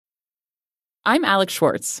I'm Alex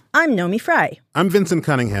Schwartz. I'm Nomi Fry. I'm Vincent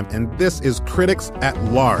Cunningham, and this is Critics at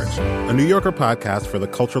Large, a New Yorker podcast for the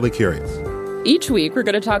culturally curious. Each week, we're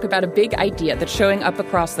going to talk about a big idea that's showing up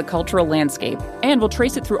across the cultural landscape, and we'll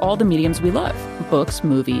trace it through all the mediums we love. Books,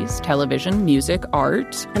 movies, television, music,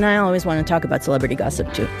 art. And I always want to talk about celebrity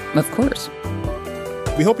gossip, too. Of course.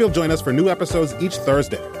 We hope you'll join us for new episodes each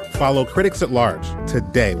Thursday. Follow Critics at Large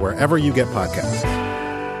today, wherever you get podcasts.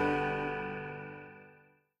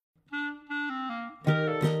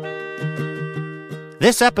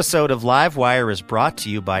 This episode of Livewire is brought to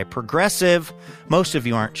you by Progressive. Most of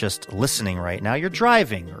you aren't just listening right now. You're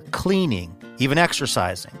driving or cleaning, even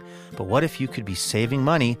exercising. But what if you could be saving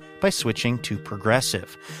money by switching to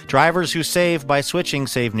Progressive? Drivers who save by switching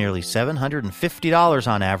save nearly $750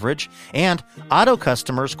 on average, and auto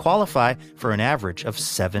customers qualify for an average of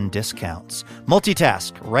 7 discounts.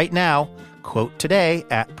 Multitask right now. Quote today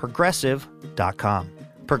at Progressive.com.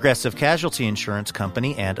 Progressive Casualty Insurance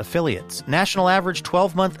Company and Affiliates. National average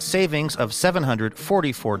 12-month savings of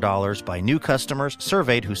 $744 by new customers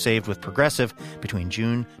surveyed who saved with Progressive between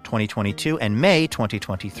June 2022 and May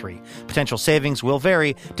 2023. Potential savings will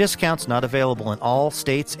vary. Discounts not available in all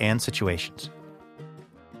states and situations.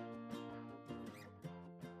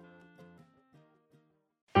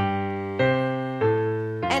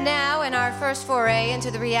 And now, in our first foray into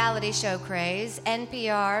the reality show craze,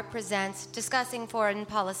 NPR presents Discussing Foreign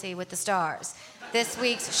Policy with the Stars. This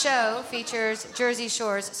week's show features Jersey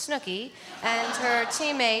Shore's Snooki and her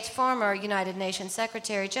teammate, former United Nations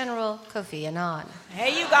Secretary General Kofi Annan.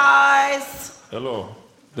 Hey, you guys. Hello.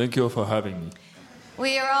 Thank you for having me.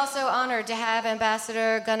 We are also honored to have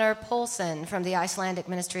Ambassador Gunnar Poulsen from the Icelandic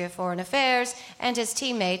Ministry of Foreign Affairs and his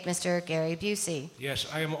teammate, Mr. Gary Busey. Yes,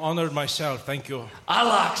 I am honored myself. Thank you. I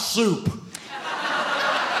like soup.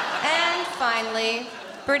 And finally,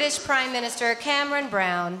 British Prime Minister Cameron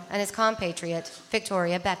Brown and his compatriot,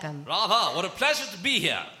 Victoria Beckham. Bravo, what a pleasure to be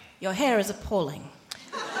here. Your hair is appalling.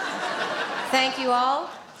 Thank you all.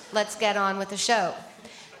 Let's get on with the show.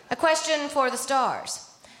 A question for the stars.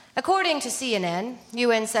 According to CNN,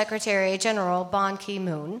 UN Secretary General Ban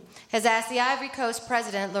Ki-moon has asked the Ivory Coast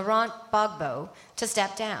President Laurent Gbagbo to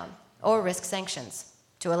step down or risk sanctions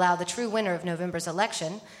to allow the true winner of November's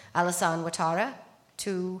election, Alassane Ouattara,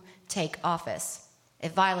 to take office.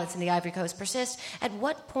 If violence in the Ivory Coast persists, at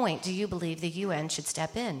what point do you believe the UN should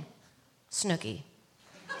step in? Snooki.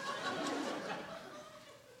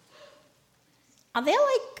 Are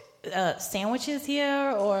there, sandwiches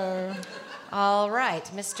here, or... All right,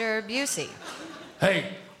 Mr. Busey.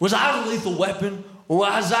 Hey, was I the lethal weapon, or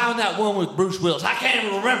was I on that one with Bruce Willis? I can't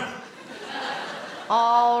even remember.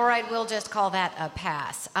 All right, we'll just call that a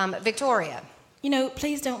pass. Victoria.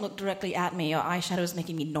 Please don't look directly at me. Your eyeshadow is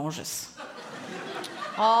making me nauseous.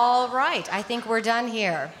 All right, I think we're done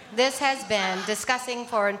here. This has been Discussing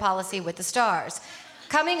Foreign Policy with the Stars.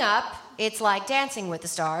 Coming up, it's like Dancing with the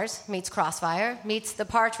Stars meets Crossfire, meets The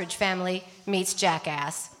Partridge Family, meets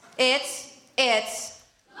Jackass. It's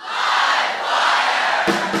Livewire!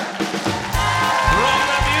 From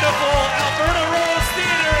the beautiful Alberta Rose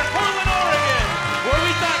Theater in Portland, Oregon, where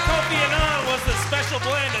we thought Kofi Annan was the special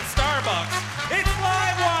blend at Starbucks, it's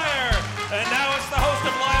Livewire! And now it's the host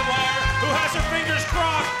of Livewire who has her fingers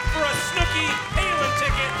crossed for a Snooki Palin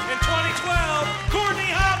ticket in 2012,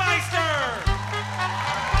 Courtney Hameister!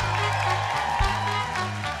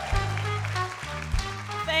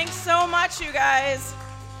 Thanks so much, you guys.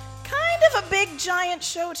 Kind of a big, giant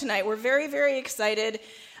show tonight. We're very, very excited.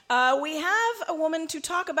 We have a woman to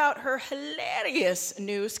talk about her hilarious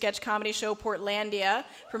new sketch comedy show, Portlandia,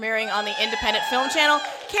 premiering on the Independent Film Channel.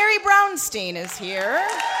 Carrie Brownstein is here.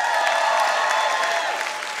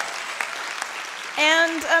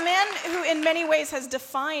 And a man who in many ways has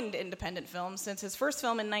defined independent film since his first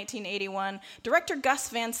film in 1981, director Gus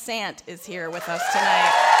Van Sant is here with us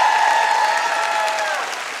tonight.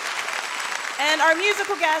 And our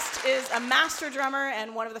musical guest is a master drummer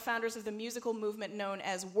and one of the founders of the musical movement known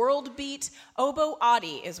as World Beat. Obo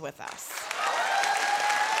Adi is with us.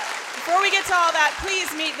 Before we get to all that,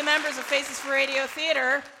 please meet the members of Faces for Radio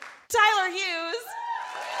Theater. Tyler Hughes,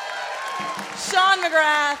 Sean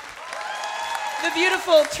McGrath, the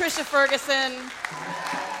beautiful Trisha Ferguson,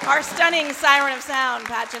 our stunning siren of sound,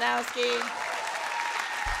 Pat Janowski.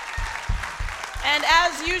 And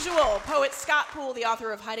as usual, poet Scott Poole, the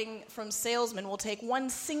author of Hiding from Salesmen, will take 1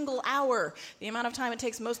 single hour, the amount of time it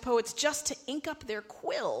takes most poets just to ink up their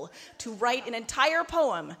quill, to write an entire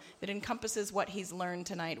poem that encompasses what he's learned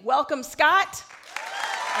tonight. Welcome, Scott,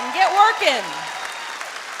 and get working.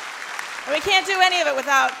 And we can't do any of it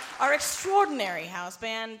without our extraordinary house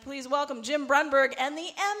band. Please welcome Jim Brunberg and the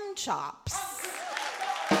M-Chops.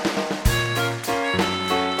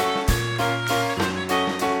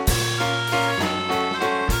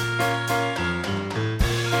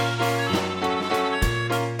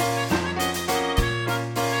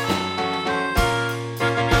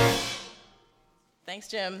 Thanks,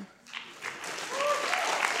 Jim.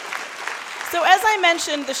 So as I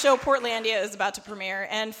mentioned, the show Portlandia is about to premiere,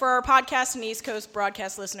 and for our podcast and East Coast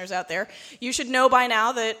broadcast listeners out there, you should know by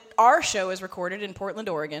now that our show is recorded in Portland,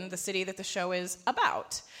 Oregon, the city that the show is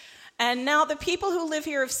about. And now the people who live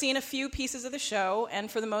here have seen a few pieces of the show, and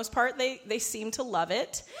for the most part, they seem to love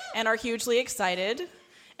it and are hugely excited,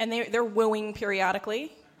 and they're wooing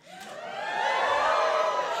periodically.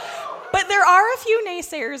 But there are a few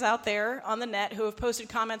naysayers out there on the net who have posted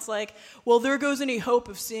comments like, well, there goes any hope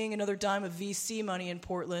of seeing another dime of VC money in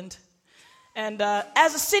Portland. And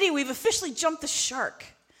as a city, we've officially jumped the shark.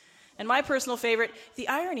 And my personal favorite, the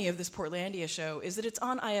irony of this Portlandia show is that it's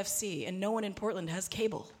on IFC and no one in Portland has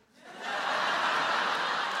cable.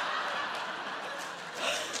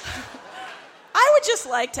 I would just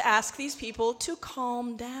like to ask these people to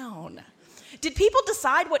calm down. Did people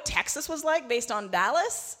decide what Texas was like based on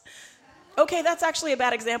Dallas? Okay, that's actually a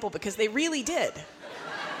bad example because they really did.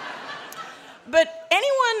 But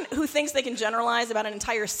anyone who thinks they can generalize about an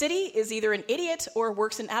entire city is either an idiot or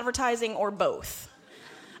works in advertising or both.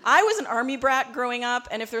 I was an army brat growing up,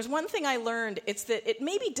 and if there's one thing I learned, it's that it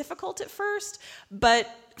may be difficult at first, but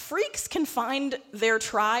freaks can find their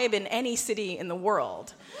tribe in any city in the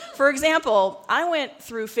world. For example, I went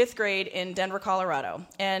through 5th grade in Denver, Colorado,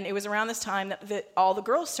 and it was around this time that all the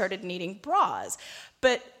girls started needing bras.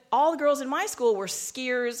 But all the girls in my school were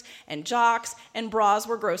skiers and jocks, and bras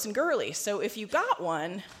were gross and girly. So if you got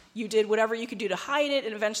one, you did whatever you could do to hide it,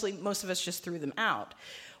 and eventually most of us just threw them out.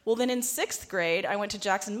 Well, then in 6th grade, I went to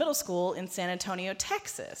Jackson Middle School in San Antonio,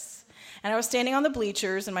 Texas. And I was standing on the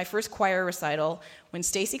bleachers in my first choir recital when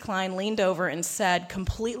Stacy Klein leaned over and said,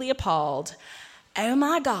 completely appalled, "Oh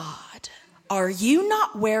my God, are you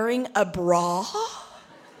not wearing a bra?"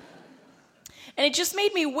 And it just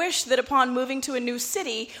made me wish that upon moving to a new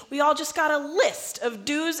city, we all just got a list of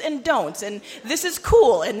do's and don'ts, and this is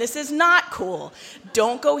cool and this is not cool.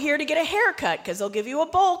 Don't go here to get a haircut because they'll give you a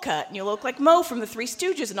bowl cut and you'll look like Mo from the Three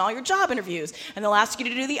Stooges in all your job interviews, and they'll ask you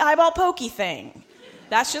to do the eyeball pokey thing.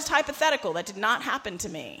 That's just hypothetical. That did not happen to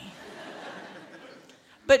me.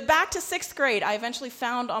 But back to 6th grade, I eventually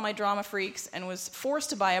found all my drama freaks and was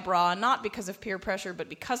forced to buy a bra, not because of peer pressure, but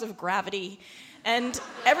because of gravity. And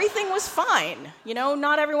everything was fine. You know,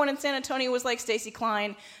 not everyone in San Antonio was like Stacy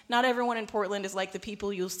Klein. Not everyone in Portland is like the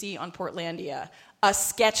people you'll see on Portlandia, a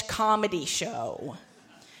sketch comedy show.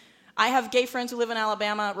 I have gay friends who live in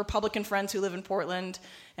Alabama, Republican friends who live in Portland,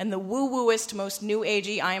 and the woo-wooest, most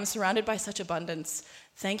new-agey, I am surrounded by such abundance.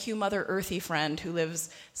 Thank you, Mother Earthy friend who lives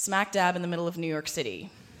smack dab in the middle of New York City.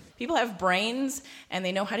 People have brains, and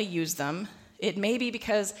they know how to use them. It may be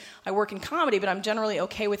because I work in comedy, but I'm generally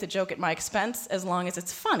okay with a joke at my expense as long as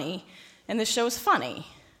it's funny, and this show is funny.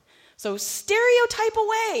 So stereotype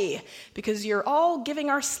away, because you're all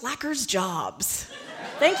giving our slackers jobs.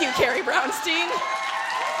 Thank you, Carrie Brownstein.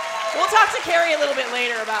 We'll talk to Carrie a little bit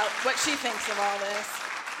later about what she thinks of all this.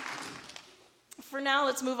 For now,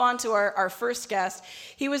 let's move on to our first guest.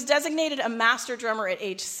 He was designated a master drummer at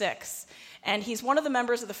age 6. And he's one of the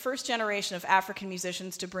members of the first generation of African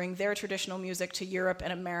musicians to bring their traditional music to Europe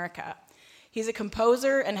and America. He's a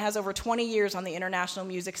composer and has over 20 years on the international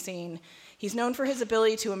music scene. He's known for his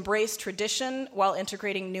ability to embrace tradition while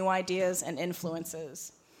integrating new ideas and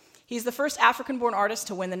influences. He's the first African-born artist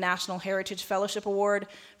to win the National Heritage Fellowship Award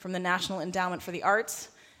from the National Endowment for the Arts,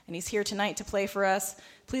 and he's here tonight to play for us.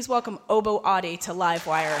 Please welcome Obo Adi to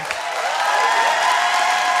Livewire.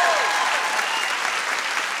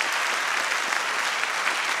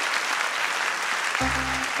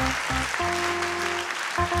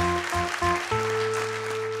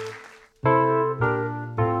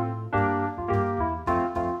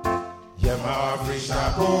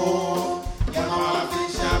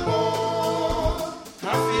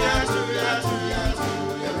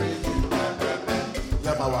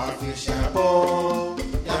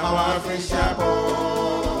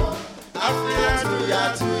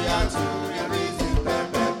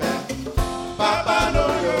 Papa, no,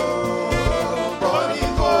 yo, body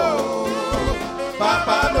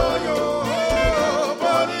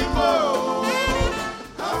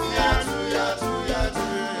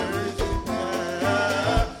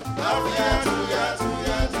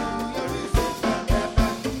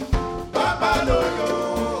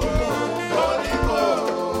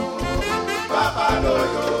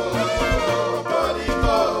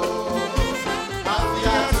go.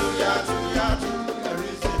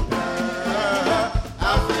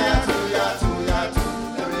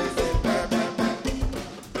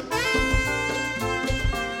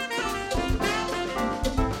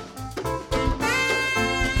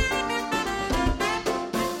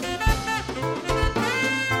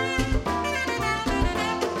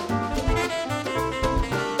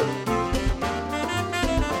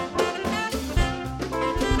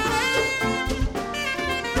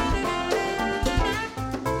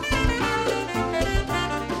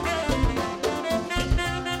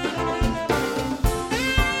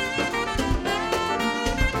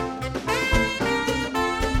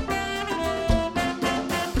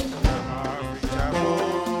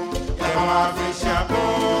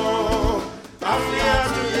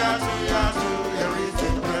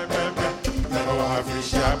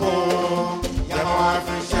 chapo, yamo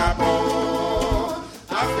afri chapo,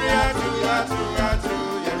 afri atu atu atu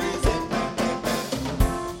yerise.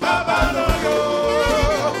 Papa no yo,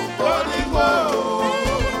 bolingo,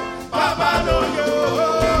 Papa no yo,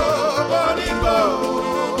 bolingo,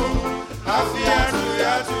 afri atu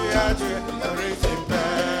atu atu yerise.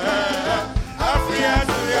 Afri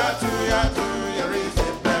atu atu atu yerise.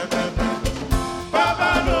 Papa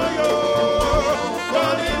no yo.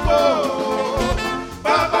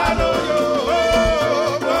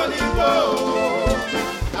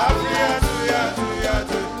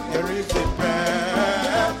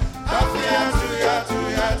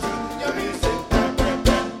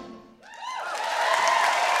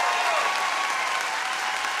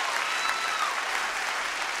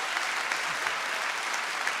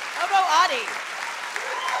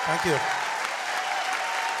 Thank you.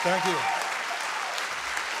 Thank you.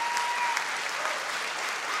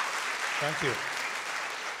 Thank you.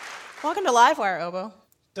 Welcome to Livewire, Oboe.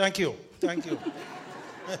 Thank you. Thank you.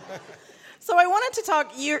 So I wanted to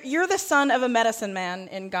talk, you're the son of a medicine man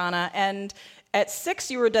in Ghana, and at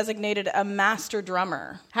 6 you were designated a master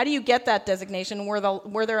drummer. How do you get that designation?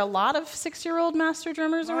 Were there a lot of 6-year-old master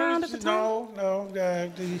drummers around at the time? No.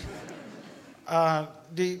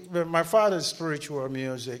 My father's spiritual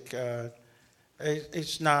music,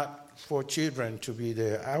 it's not for children to be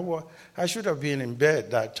there. I should have been in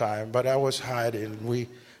bed that time, but I was hiding.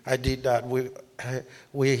 I did that.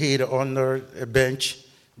 We hid under a bench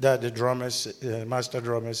that the master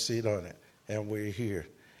drummers sit on it, and we're here.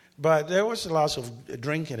 But there was lots of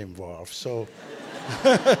drinking involved, so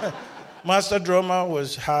master drummer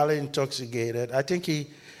was highly intoxicated. I think he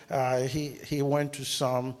went to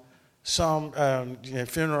some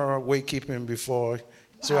funeral wakekeeping before.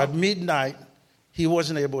 So at midnight, he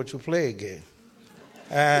wasn't able to play again.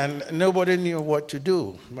 And nobody knew what to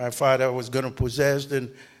do. My father was going to possess, and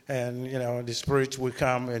the spirits would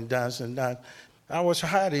come and dance and dance. I was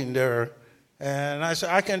hiding there, and I said,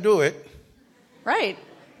 I can do it. Right.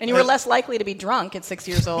 And you were less likely to be drunk at 6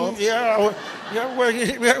 years old. I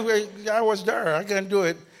was there. I can do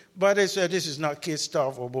it. But they said, this is not kid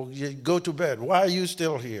stuff. Go to bed. Why are you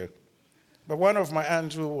still here? But one of my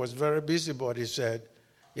aunts who was very busybody said,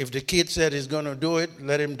 if the kid said he's going to do it,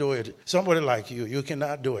 let him do it. Somebody like you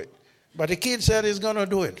cannot do it. But the kid said he's going to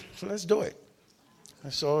do it, so let's do it.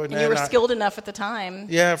 So and you were skilled enough at the time.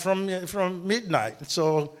 Yeah, from midnight.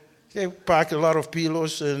 So they packed a lot of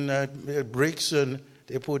pillows and bricks, and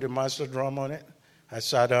they put a master drum on it. I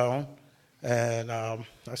sat down, and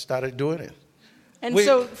I started doing it. And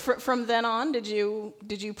so from then on, did you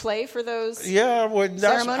play for those ceremonies?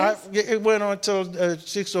 It went on until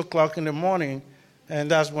 6 o'clock in the morning, and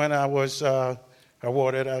that's when I was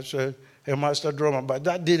awarded as a master drummer. But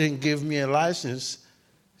that didn't give me a license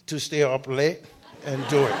to stay up late and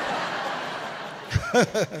do it.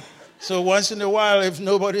 So once in a while, if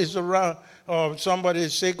nobody's around or somebody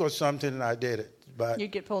is sick or something, I did it. But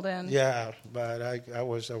you'd get pulled in. Yeah, but I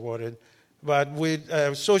was awarded. But with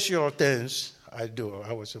social things, I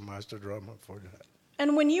was a master drummer for that.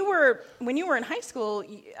 And when you were in high school,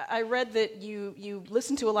 I read that you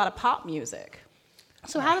listened to a lot of pop music.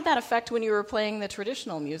 So how did that affect when you were playing the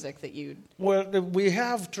traditional music that you? Well, we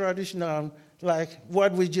have traditional, like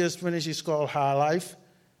what we just finished is called high life.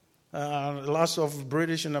 Lots of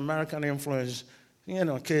British and American influence,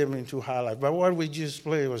 came into high life. But what we just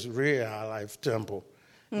played was real high life tempo,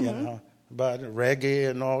 But reggae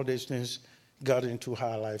and all these things got into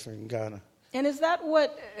high life in Ghana. And is that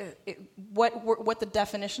what the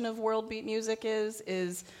definition of world beat music is?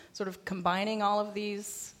 Is sort of combining all of the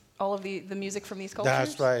music from these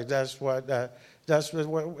cultures? That's right. That's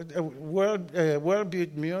what world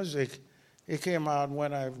beat music. It came out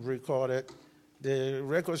when I recorded. The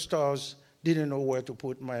record stores didn't know where to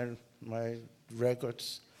put my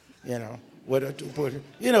records. Whether to put it.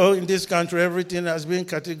 In this country, everything has been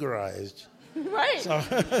categorized. Right. So.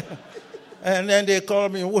 And then they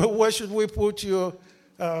called me, where should we put your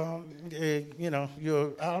album?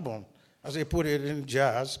 I said, put it in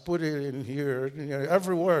jazz, put it in here,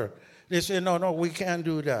 everywhere. They say, no, we can't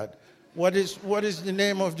do that. What is the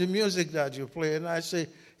name of the music that you play? And I say,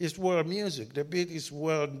 it's world music. The beat is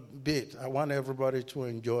world beat. I want everybody to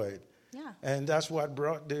enjoy it. Yeah. And that's what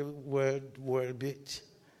brought the world beat.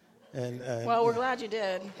 And well, we're glad you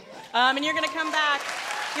did. And you're going to come back.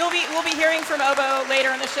 We'll be hearing from Oboe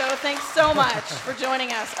later in the show. Thanks so much for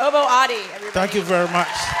joining us. Oboe Adi, everybody. Thank you very much.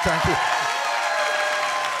 Thank you.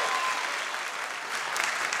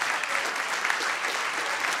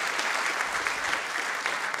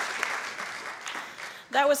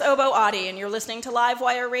 That was Oboe Adi, and you're listening to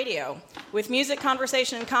Livewire Radio. With music,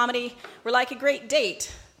 conversation, and comedy, we're like a great date,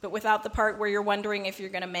 but without the part where you're wondering if you're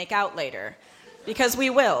going to make out later. Because we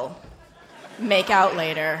will make out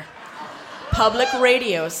later. Public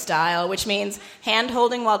radio style, which means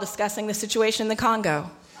hand-holding while discussing the situation in the Congo.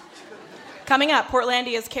 Coming up,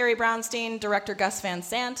 Portlandia's Carrie Brownstein, director Gus Van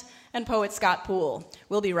Sant, and poet Scott Poole.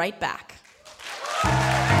 We'll be right back.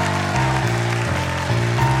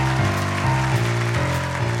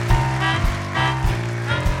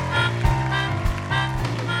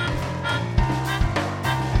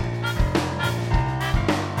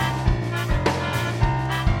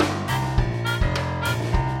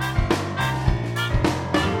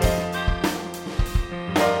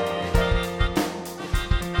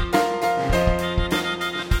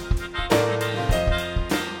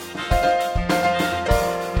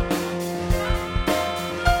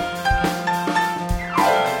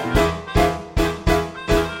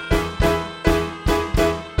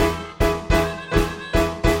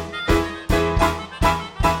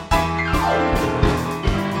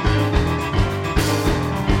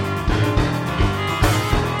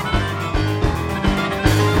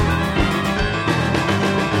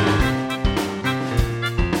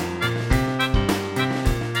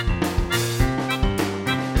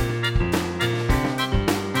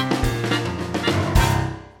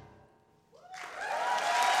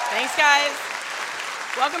 Thanks, guys.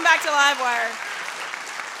 Welcome back to Livewire.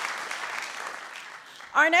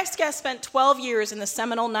 Our next guest spent 12 years in the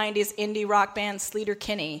seminal 90s indie rock band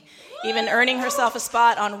Sleater-Kinney, even earning herself a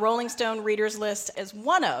spot on Rolling Stone Reader's List as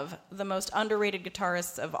one of the most underrated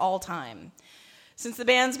guitarists of all time. Since the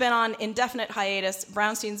band's been on indefinite hiatus,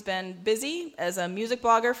 Brownstein's been busy as a music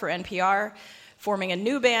blogger for NPR, forming a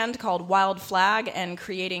new band called Wild Flag, and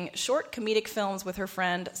creating short comedic films with her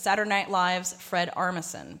friend Saturday Night Live's Fred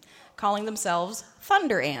Armisen, calling themselves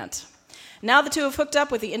Thunder Ant. Now the two have hooked up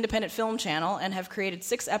with the Independent Film Channel and have created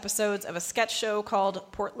 6 episodes of a sketch show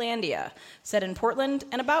called Portlandia, set in Portland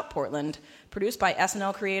and about Portland, produced by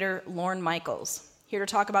SNL creator Lorne Michaels. Here to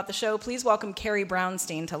talk about the show, please welcome Carrie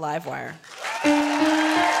Brownstein to Livewire.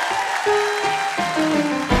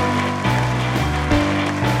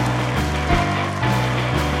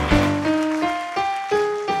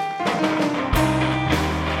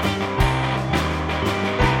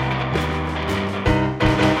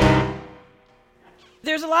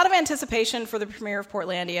 There's a lot of anticipation for the premiere of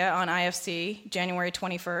Portlandia on IFC, January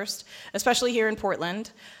 21st, especially here in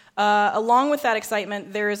Portland. Along with that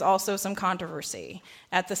excitement, there is also some controversy.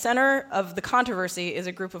 At the center of the controversy is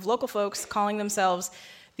a group of local folks calling themselves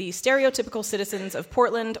the stereotypical citizens of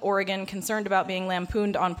Portland, Oregon, concerned about being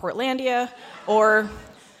lampooned on Portlandia, or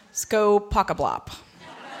Sko-Pakablop.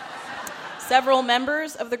 Several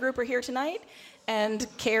members of the group are here tonight, and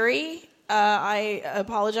Carrie, I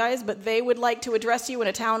apologize, but they would like to address you in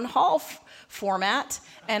a town hall format,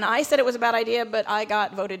 and I said it was a bad idea, but I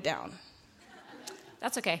got voted down.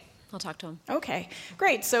 That's okay. I'll talk to him. Okay,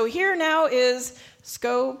 great. So here now is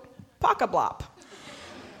Sko-Pakablop.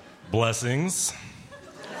 Blessings.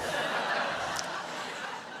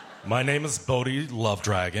 My name is Bodhi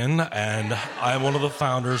Lovedragon, and I'm one of the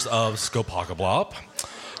founders of Sko-Pakablop.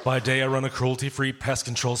 By day, I run a cruelty-free pest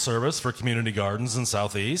control service for community gardens in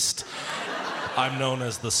Southeast. I'm known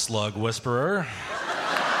as the Slug Whisperer.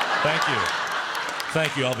 Thank you.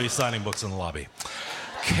 Thank you. I'll be signing books in the lobby.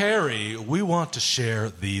 Carrie, we want to share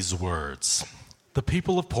these words. The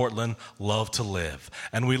people of Portland love to live,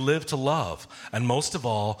 and we live to love. And most of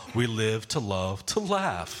all, we live to love to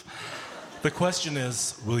laugh. The question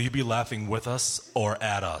is, will you be laughing with us or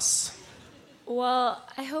at us? Well,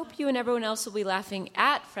 I hope you and everyone else will be laughing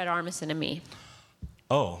at Fred Armisen and me.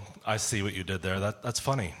 Oh, I see what you did there. That's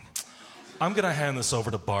funny. I'm going to hand this over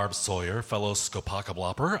to Barb Sawyer, fellow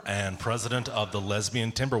Sko-Pakablopper and president of the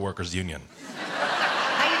Lesbian Timber Workers Union.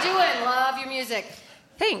 How you doing? Love your music.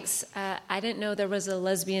 Thanks. I didn't know there was a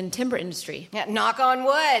lesbian timber industry. Yeah, knock on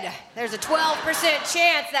wood. There's a 12%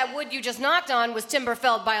 chance that wood you just knocked on was timber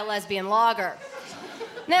felled by a lesbian logger.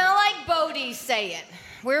 Now, like Bodhi's saying,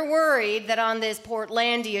 we're worried that on this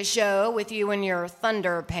Portlandia show with you in your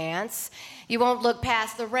thunder pants, you won't look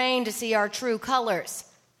past the rain to see our true colors.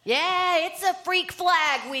 Yeah, it's a freak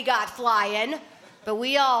flag we got flying, but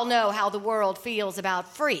we all know how the world feels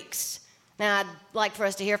about freaks. Now, I'd like for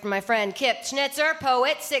us to hear from my friend Kip Schnitzer,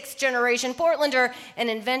 poet, 6th-generation Portlander, and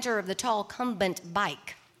inventor of the tall cumbent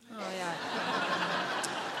bike. Oh, yeah.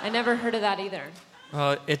 I never heard of that either.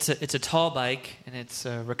 Well, it's a tall bike, and it's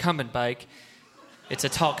a recumbent bike. It's a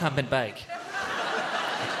tall cumbent bike.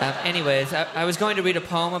 Anyways, I was going to read a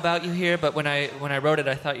poem about you here, but when I wrote it,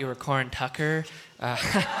 I thought you were Corin Tucker.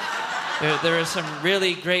 There are some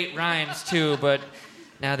really great rhymes, too, but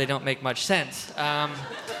now they don't make much sense.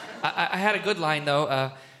 I had a good line,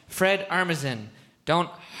 though. Fred Armisen, don't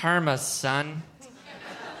harm us, son.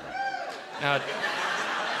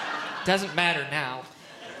 Doesn't matter now.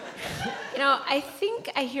 I think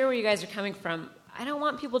I hear where you guys are coming from. I don't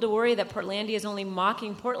want people to worry that Portlandia is only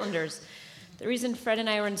mocking Portlanders. The reason Fred and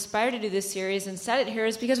I were inspired to do this series and set it here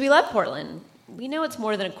is because we love Portland. We know it's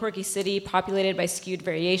more than a quirky city populated by skewed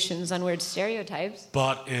variations on weird stereotypes.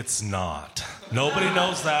 But it's not. Nobody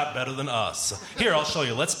knows that better than us. Here, I'll show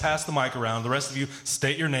you. Let's pass the mic around. The rest of you,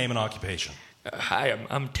 state your name and occupation. Hi,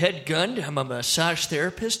 I'm Ted Gund. I'm a massage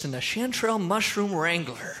therapist and a chanterelle mushroom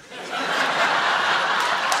wrangler.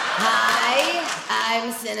 Hi,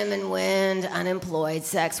 I'm Cinnamon Wind, unemployed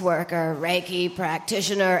sex worker, Reiki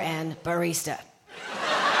practitioner, and barista.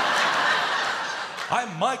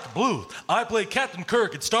 I'm Mike Bluth. I play Captain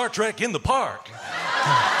Kirk in Star Trek in the Park.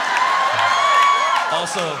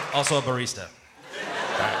 also a barista.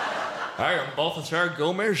 Hi, I'm Balthazar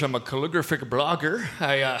Gomez. I'm a calligraphic blogger.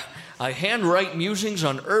 I handwrite musings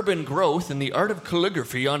on urban growth and the art of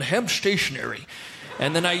calligraphy on hemp stationery.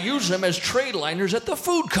 And then I use them as trade liners at the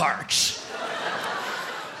food carts.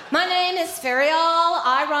 My name is Ferial.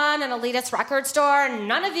 I run an elitist record store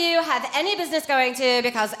none of you have any business going to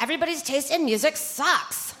because everybody's taste in music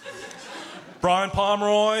sucks. Brian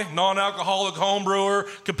Pomeroy, non-alcoholic home brewer,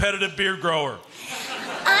 competitive beer grower.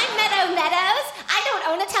 I'm Meadow Meadows. I don't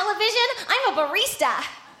own a television. I'm a barista.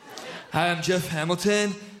 Hi, I'm Jeff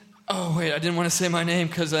Hamilton. Oh, wait, I didn't want to say my name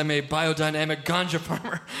because I'm a biodynamic ganja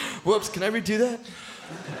farmer. Whoops, can I redo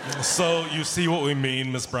that? So you see what we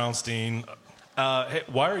mean, Miss Brownstein. Hey,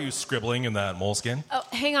 why are you scribbling in that moleskin? Oh,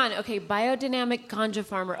 hang on. Okay, biodynamic ganja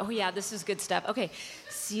farmer. Oh, yeah, this is good stuff. Okay,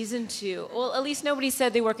 season 2. Well, at least nobody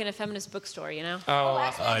said they work in a feminist bookstore, you know? Oh,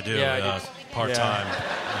 I do. Part-time.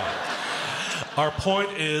 Yeah. Our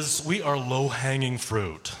point is we are low-hanging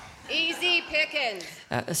fruit. Easy pickings.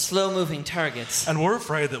 Slow-moving targets. And we're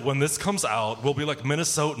afraid that when this comes out, we'll be like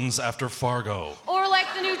Minnesotans after Fargo. Or like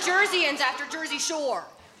the New Jerseyans after Jersey Shore.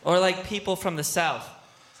 Or like people from the South.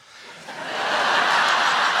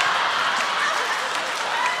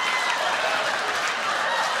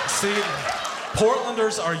 See,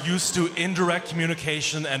 Portlanders are used to indirect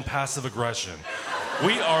communication and passive aggression.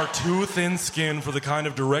 We are too thin-skinned for the kind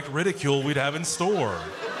of direct ridicule we'd have in store.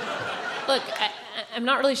 Look, I'm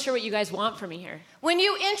not really sure what you guys want from me here. When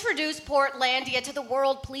you introduce Portlandia to the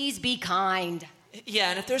world, please be kind.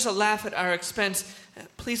 Yeah, and if there's a laugh at our expense,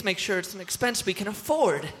 please make sure it's an expense we can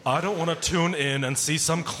afford. I don't want to tune in and see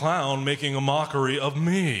some clown making a mockery of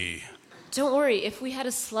me. Don't worry, if we had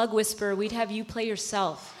a slug whisperer, we'd have you play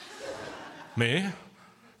yourself. Me?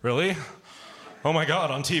 Really? Oh my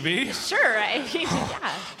God, on TV? Sure,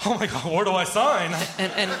 yeah. Oh my God, where do I sign?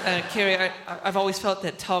 And Carrie, I've always felt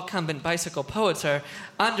that tall, cumbent bicycle poets are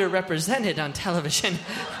underrepresented on television.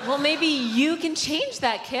 Well, maybe you can change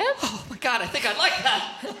that, Kip. Oh my God, I think I'd like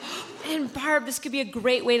that. And Barb, this could be a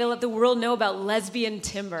great way to let the world know about lesbian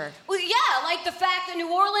timber. Well, yeah, like the fact that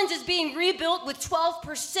New Orleans is being rebuilt with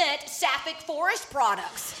 12% Sapphic forest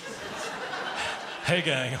products. Hey,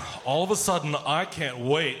 gang, all of a sudden, I can't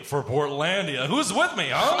wait for Portlandia. Who's with me,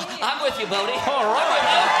 huh? I'm with you, Bodie. All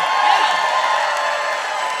right.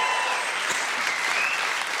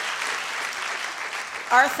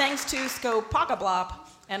 Our thanks to Skopokablop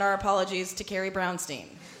and our apologies to Carrie Brownstein.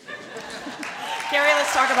 Carrie,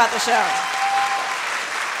 let's talk about the show.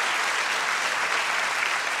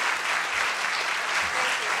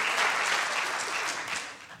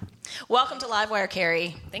 Welcome to Livewire,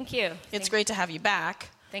 Carrie. Thank you. It's great to have you back.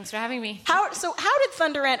 Thanks for having me. How did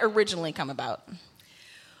Thunder Ant originally come about?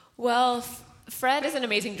 Well, Fred is an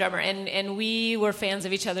amazing drummer, and we were fans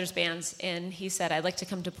of each other's bands, and he said, I'd like to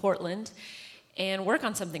come to Portland and work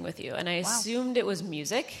on something with you. And I assumed it was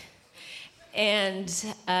music. And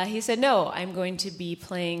he said, no, I'm going to be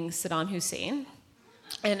playing Saddam Hussein.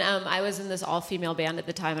 And I was in this all-female band at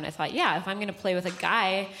the time, and I thought, yeah, if I'm going to play with a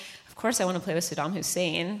guy, of course I want to play with Saddam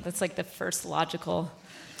Hussein. That's like the first logical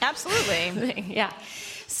thing. Yeah.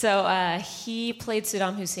 So he played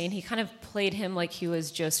Saddam Hussein. He kind of played him like he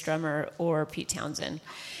was Joe Strummer or Pete Townsend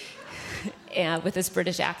with this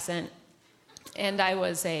British accent. And I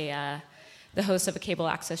was the host of a cable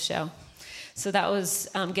access show. So that was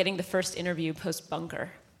getting the first interview post-Bunker.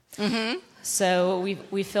 Mm-hmm. So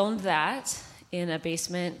we filmed that in a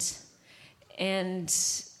basement, and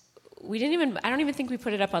I don't even think we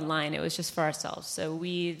put it up online. It was just for ourselves. So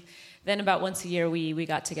then about once a year we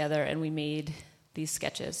got together and we made these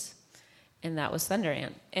sketches, and that was Thunder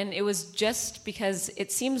Ant. And it was just because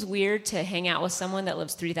it seems weird to hang out with someone that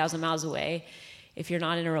lives 3,000 miles away. If you're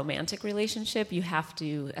not in a romantic relationship, you have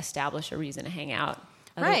to establish a reason to hang out.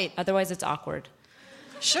 Right. Otherwise, it's awkward.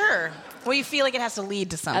 Sure. Well, you feel like it has to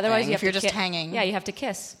lead to something. Otherwise, if you're just hanging. Yeah, you have to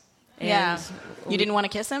kiss. Yeah. You didn't want to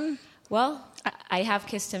kiss him? Well, I have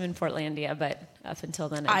kissed him in Portlandia, but up until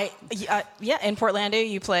then... in Portlandia,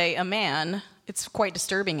 you play a man. It's quite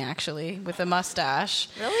disturbing, actually, with a mustache.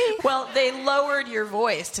 Really? Well, they lowered your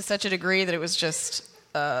voice to such a degree that it was just...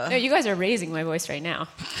 No, you guys are raising my voice right now.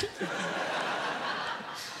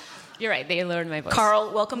 You're right, they lowered my voice.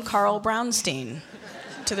 Welcome Carl Brownstein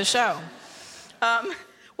to the show.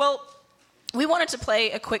 Well, we wanted to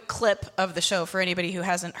play a quick clip of the show for anybody who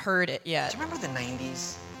hasn't heard it yet. Do you remember the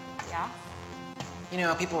 90s? Yeah. You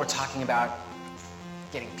know, people were talking about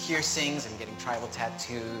getting piercings and getting tribal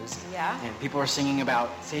tattoos. Yeah. And people were singing about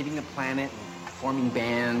saving the planet and forming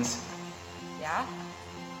bands. Yeah.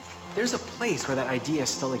 There's a place where that idea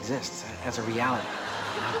still exists as a reality.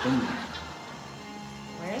 And I've been there.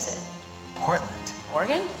 Where is it? Portland.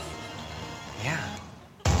 Oregon? Yeah.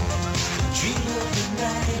 Dream of the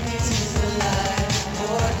 90s is alive.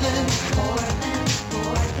 Portland, Portland,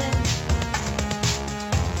 Portland.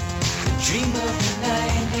 The dream of the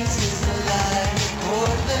 90s is alive.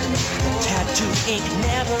 Portland, Portland. Tattoo ink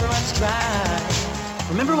never runs dry.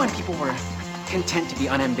 Remember when people were content to be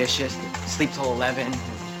unambitious, sleep till 11, and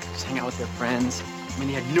just hang out with their friends? I mean,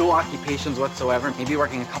 they had no occupations whatsoever, maybe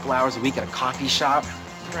working a couple hours a week at a coffee shop.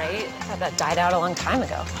 Right. I thought that died out a long time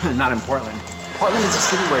ago. Not in Portland. Portland is a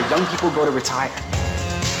city where young people go to retire.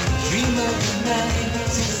 Dream of the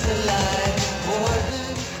 90s is alive.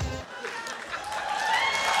 Portland.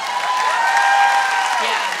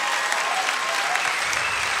 Yeah.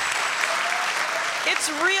 It's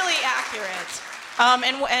really accurate.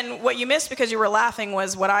 And what you missed because you were laughing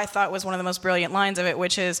was what I thought was one of the most brilliant lines of it,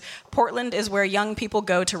 which is, Portland is where young people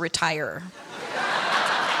go to retire.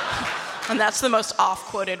 And that's the most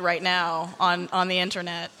off-quoted right now on the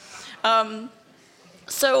internet.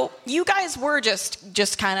 So you guys were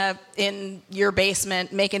just kind of in your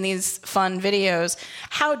basement making these fun videos.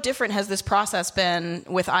 How different has this process been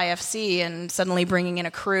with IFC and suddenly bringing in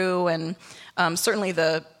a crew? And certainly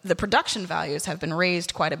the production values have been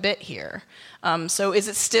raised quite a bit here. So is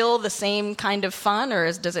it still the same kind of fun,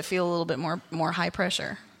 or does it feel a little bit more high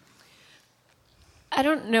pressure? I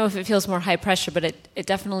don't know if it feels more high pressure, but it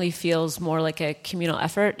definitely feels more like a communal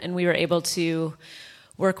effort. And we were able to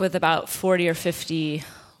work with about 40 or 50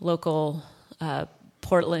 local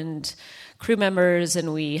Portland crew members,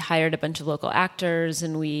 and we hired a bunch of local actors,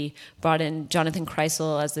 and we brought in Jonathan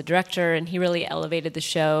Kreisel as the director, and he really elevated the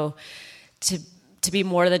show to be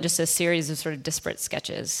more than just a series of sort of disparate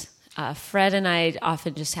sketches. Fred and I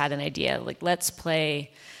often just had an idea, like, let's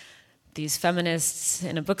play these feminists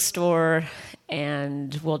in a bookstore,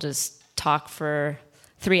 and we'll just talk for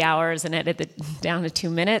 3 hours and edit it down to 2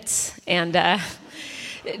 minutes. And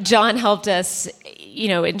John helped us,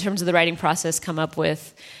 in terms of the writing process, come up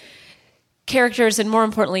with characters and, more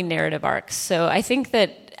importantly, narrative arcs. So I think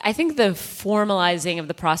the formalizing of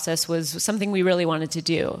the process was something we really wanted to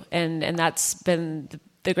do, and that's been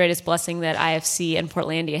the greatest blessing that IFC and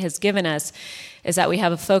Portlandia has given us, is that we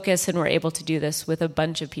have a focus and we're able to do this with a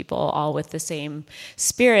bunch of people, all with the same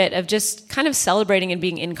spirit of just kind of celebrating and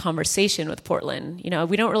being in conversation with Portland.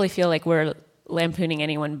 We don't really feel like we're lampooning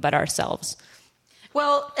anyone but ourselves.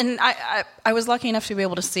 Well, and I was lucky enough to be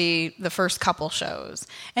able to see the first couple shows,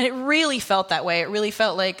 and it really felt that way. It really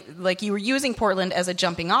felt like you were using Portland as a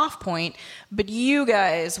jumping off point, but you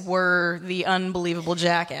guys were the unbelievable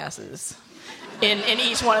jackasses in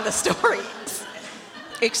each one of the stories,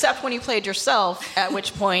 except when you played yourself, at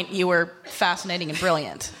which point you were fascinating and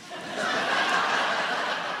brilliant.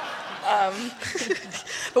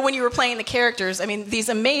 But when you were playing the characters, I mean, these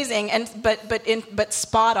amazing but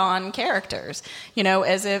spot on characters,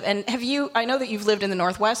 and have you? I know that you've lived in the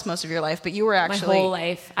Northwest most of your life, but you were actually my whole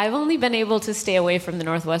life. I've only been able to stay away from the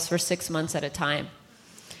Northwest for 6 months at a time,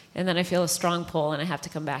 and then I feel a strong pull, and I have to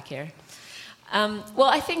come back here. Well,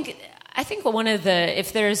 I think one of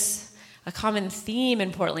if there's a common theme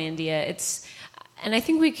in Portlandia, and I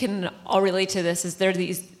think we can all relate to this, is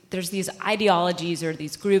there's these ideologies or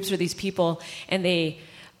these groups or these people, and they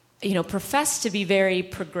profess to be very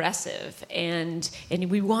progressive, and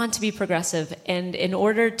we want to be progressive, and in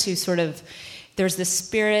order to there's this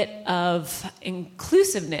spirit of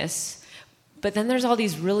inclusiveness, but then there's all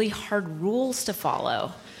these really hard rules to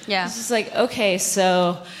follow. Yeah. It's just like, okay,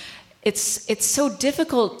 so it's so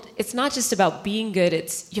difficult. It's not just about being good,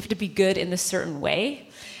 you have to be good in a certain way.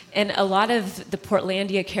 And a lot of the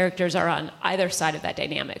Portlandia characters are on either side of that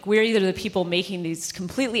dynamic. We're either the people making these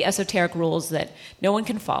completely esoteric rules that no one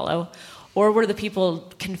can follow, or we're the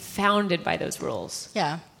people confounded by those rules.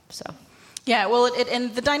 Yeah. So, Yeah, well,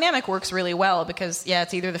 and the dynamic works really well because,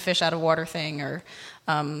 it's either the fish out of water thing or,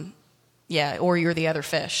 or you're the other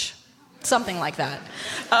fish. Something like that.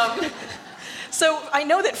 So I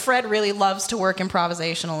know that Fred really loves to work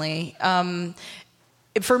improvisationally.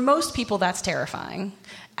 For most people, that's terrifying.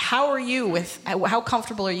 How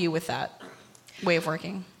comfortable are you with that way of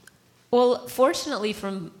working? Well, fortunately,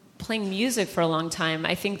 from playing music for a long time,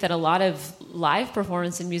 I think that a lot of live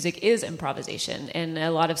performance in music is improvisation, and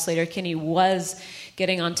a lot of Sleater-Kinney was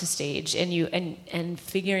getting onto stage and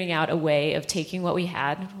figuring out a way of taking what we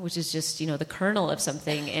had, which is just the kernel of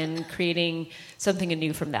something, and creating something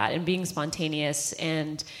anew from that, and being spontaneous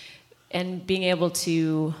and being able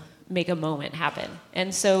to make a moment happen.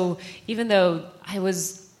 And so, even though I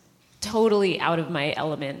was totally out of my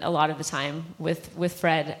element a lot of the time with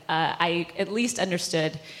Fred, I at least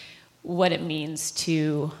understood what it means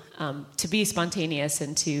to be spontaneous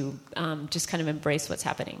and to just kind of embrace what's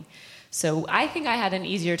happening. So I think I had an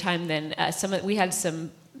easier time than we had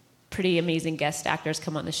some pretty amazing guest actors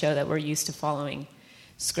come on the show that were used to following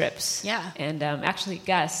scripts. Yeah. And actually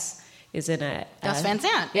Gus is in a... Gus Van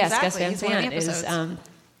Sant. Yes, exactly. Gus Van He's one of the Sant is... episodes.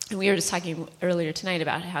 And we were just talking earlier tonight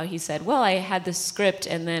about how he said, well, I had this script,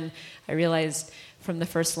 and then I realized from the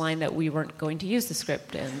first line that we weren't going to use the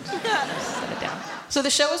script, and just set it down. So the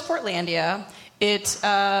show is Portlandia. It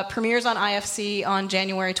premieres on IFC on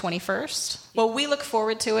January 21st. Well, we look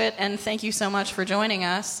forward to it, and thank you so much for joining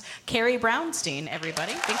us. Carrie Brownstein,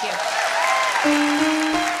 everybody. Thank you.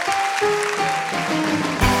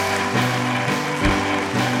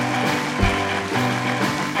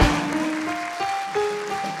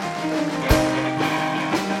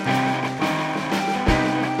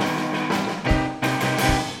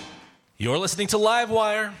 You're listening to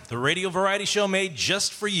Livewire, the radio variety show made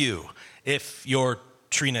just for you, if you're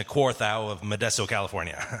Trina Quarthow of Modesto,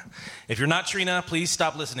 California. If you're not Trina, please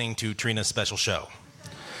stop listening to Trina's special show.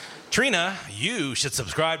 Trina, you should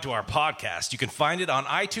subscribe to our podcast. You can find it on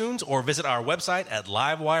iTunes or visit our website at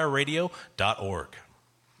livewireradio.org.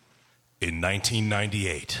 In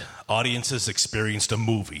 1998, audiences experienced a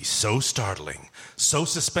movie so startling, so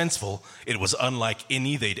suspenseful, it was unlike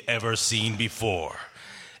any they'd ever seen before.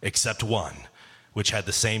 Except one, which had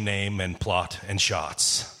the same name and plot and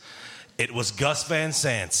shots. It was Gus Van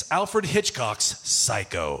Sant's Alfred Hitchcock's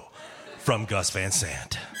Psycho, from Gus Van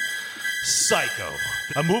Sant. Psycho,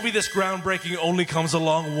 a movie this groundbreaking only comes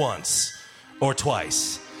along once or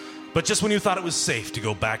twice. But just when you thought it was safe to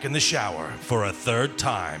go back in the shower for a third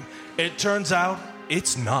time, it turns out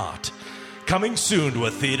it's not. Coming soon to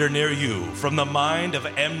a theater near you from the mind of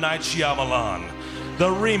M. Night Shyamalan, the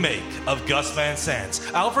remake of Gus Van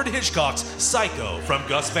Sant's Alfred Hitchcock's Psycho from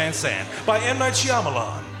Gus Van Sant by M. Night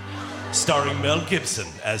Shyamalan, starring Mel Gibson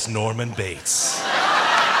as Norman Bates.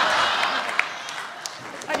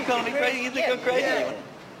 How you calling me crazy? You think I'm crazy? Yeah.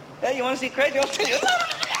 Hey, you want to see crazy? I'll tell you.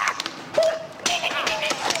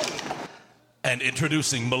 And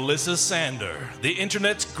introducing Melissa Sander, the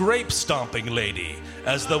internet's grape-stomping lady,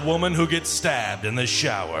 as the woman who gets stabbed in the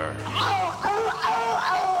shower.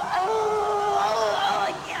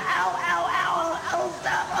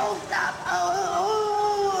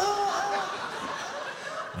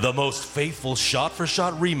 The most faithful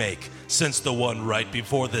shot-for-shot remake since the one right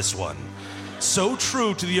before this one. So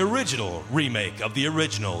true to the original remake of the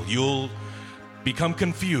original, you'll become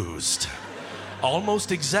confused.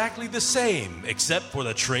 Almost exactly the same, except for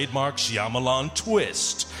the trademark Shyamalan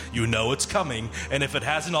twist. You know it's coming, and if it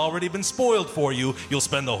hasn't already been spoiled for you, you'll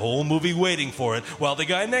spend the whole movie waiting for it, while the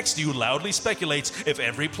guy next to you loudly speculates if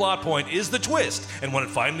every plot point is the twist, and when it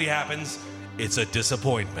finally happens, it's a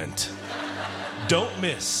disappointment. Don't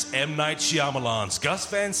miss M. Night Shyamalan's Gus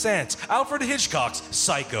Van Sant, Alfred Hitchcock's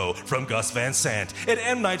Psycho from Gus Van Sant, an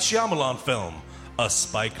M. Night Shyamalan film, a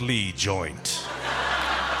Spike Lee joint.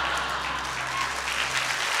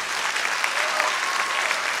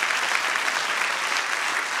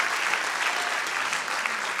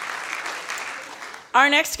 Our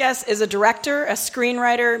next guest is a director, a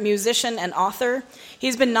screenwriter, musician, and author.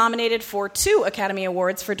 He's been nominated for 2 Academy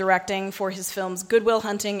Awards for directing for his films Good Will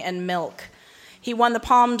Hunting and Milk. He won the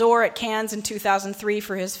Palme d'Or at Cannes in 2003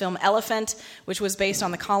 for his film Elephant, which was based on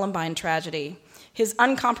the Columbine tragedy. His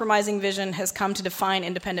uncompromising vision has come to define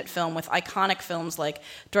independent film with iconic films like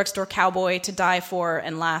Drugstore Cowboy, To Die For,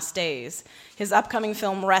 and Last Days. His upcoming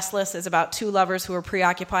film Restless is about 2 lovers who are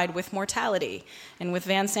preoccupied with mortality. And with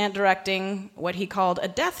Van Sant directing what he called a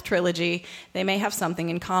death trilogy, they may have something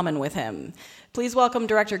in common with him. Please welcome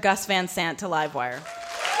director Gus Van Sant to Livewire.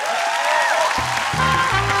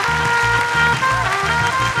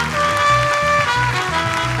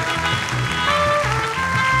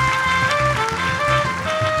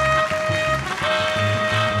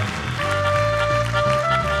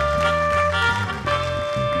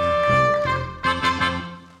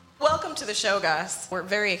 the show, Gus. We're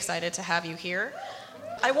very excited to have you here.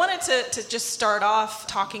 I wanted to just start off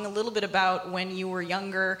talking a little bit about when you were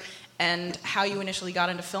younger and how you initially got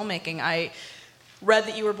into filmmaking. I read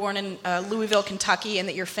that you were born in Louisville, Kentucky, and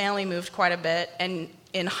that your family moved quite a bit. And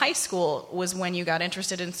in high school was when you got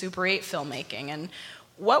interested in Super 8 filmmaking. And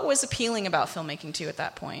what was appealing about filmmaking to you at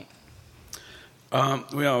that point? I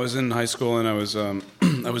was in high school and I was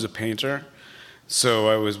a painter. So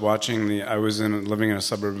I was living in a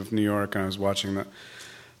suburb of New York, and I was watching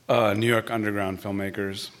the New York Underground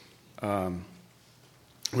filmmakers.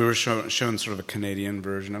 We were shown sort of a Canadian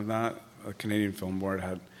version of that. The Canadian Film Board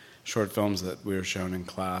had short films that we were shown in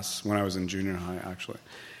class when I was in junior high, actually.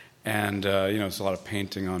 And, it's a lot of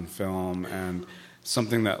painting on film and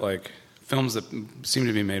something that, like, films that seem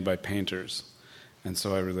to be made by painters. And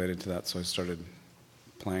so I related to that, so I started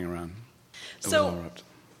playing around. So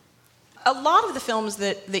a lot of the films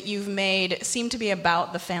that you've made seem to be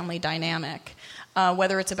about the family dynamic,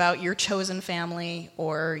 whether it's about your chosen family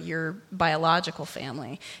or your biological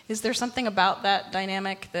family. Is there something about that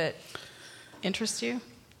dynamic that interests you?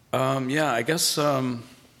 I guess I'm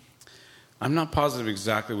not positive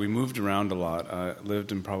exactly. We moved around a lot. I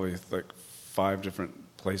lived in probably like 5 different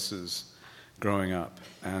places growing up,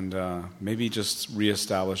 and maybe just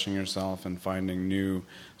reestablishing yourself and finding new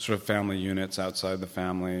sort of family units outside the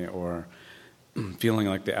family, or feeling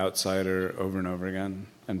like the outsider over and over again,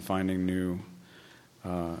 and finding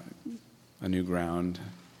a new ground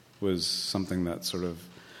was something that sort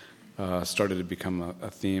of started to become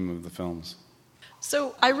a theme of the films.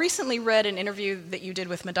 So I recently read an interview that you did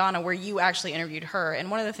with Madonna where you actually interviewed her,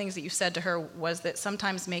 and one of the things that you said to her was that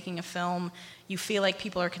sometimes making a film, you feel like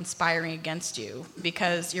people are conspiring against you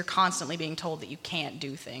because you're constantly being told that you can't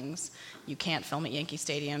do things. You can't film at Yankee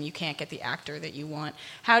Stadium. You can't get the actor that you want.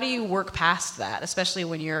 How do you work past that, especially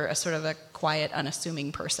when you're a sort of a quiet,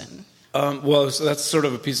 unassuming person? So that's sort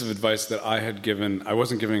of a piece of advice that I had given. I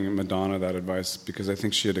wasn't giving Madonna that advice because I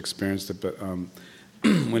think she had experienced it, but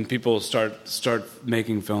when people start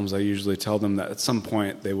making films, I usually tell them that at some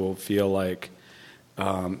point they will feel like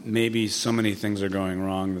maybe so many things are going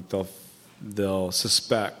wrong that they'll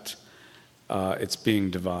suspect it's being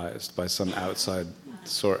devised by some outside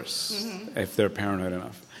source, if they're paranoid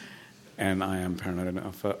enough. And I am paranoid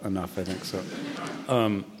enough, I think so.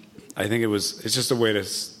 I think it's just a way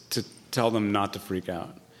to tell them not to freak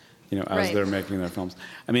out, as they're making their films.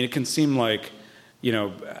 I mean, it can seem like,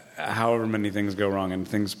 however many things go wrong, and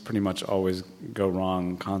things pretty much always go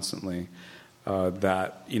wrong constantly,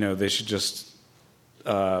 that, they should just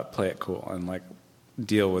play it cool and, like,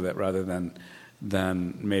 deal with it rather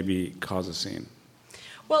than maybe cause a scene.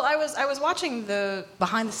 Well, I was watching the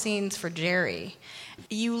behind the scenes for Jerry.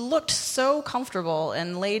 You looked so comfortable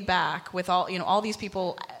and laid back with all these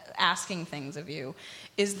people asking things of you.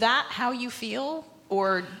 Is that how you feel?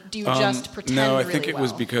 Or do you just pretend really well? No, I think it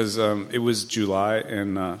was because it was July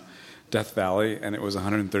in Death Valley, and it was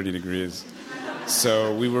 130 degrees.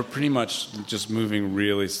 So we were pretty much just moving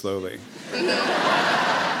really slowly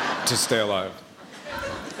to stay alive.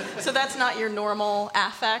 So that's not your normal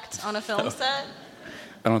affect on a film set?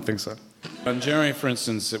 I don't think so. On Jerry, for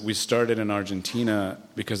instance, we started in Argentina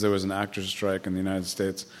because there was an actors' strike in the United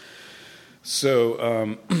States.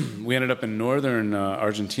 So we ended up in northern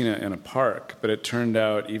Argentina in a park, but it turned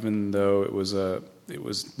out, even though it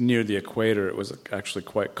was near the equator, it was actually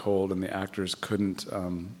quite cold, and the actors couldn't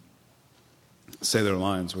say their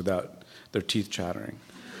lines without their teeth chattering.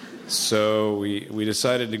 So we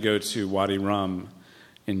decided to go to Wadi Rum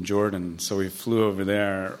in Jordan. So we flew over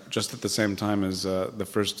there just at the same time as the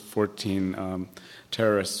first 14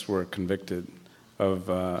 terrorists were convicted of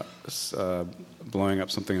blowing up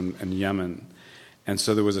something in Yemen. And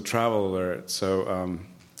so there was a travel alert. So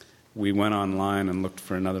we went online and looked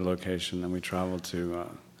for another location, and we traveled to...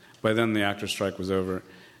 by then the actor strike was over,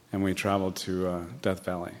 and we traveled to Death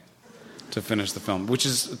Valley to finish the film, which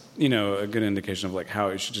is, a good indication of like how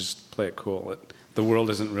you should just play it cool. The world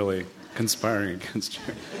isn't really conspiring against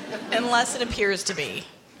you. Unless it appears to be.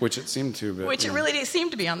 Which it seemed to, but... Which it really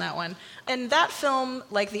seemed to be on that one. And that film,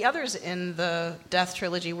 like the others in the Death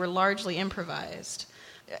Trilogy, were largely improvised.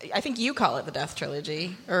 I think you call it the Death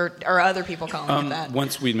Trilogy, or other people calling it that.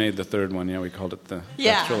 Once we made the third one, we called it the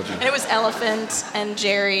Death Trilogy. And it was Elephant and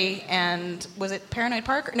Jerry and, was it Paranoid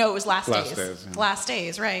Parker? No, it was Last Days. Yeah. Last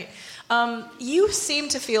Days, right. You seem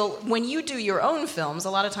to feel, when you do your own films, a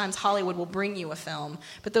lot of times Hollywood will bring you a film,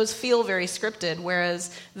 but those feel very scripted,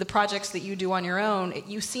 whereas the projects that you do on your own,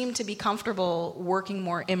 you seem to be comfortable working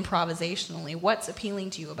more improvisationally. What's appealing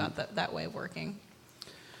to you about that way of working?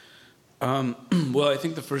 Well, I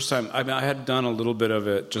think the first time, I had done a little bit of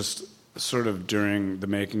it just sort of during the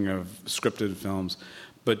making of scripted films,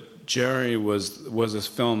 but Jerry was a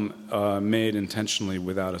film made intentionally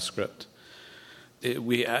without a script.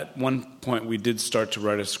 We at one point we did start to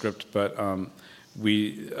write a script, but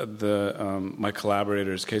my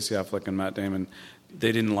collaborators Casey Affleck and Matt Damon,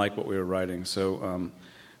 they didn't like what we were writing, so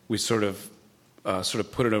we sort of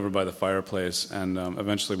put it over by the fireplace, and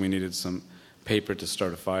eventually we needed some paper to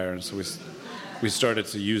start a fire, and so we started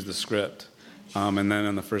to use the script, and then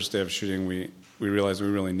on the first day of shooting we realized we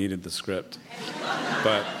really needed the script,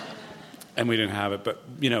 and we didn't have it, but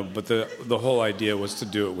the whole idea was to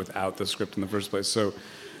do it without the script in the first place, so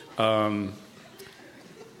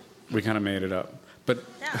we kind of made it up, but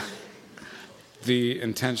the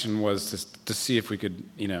intention was to see if we could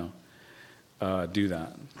do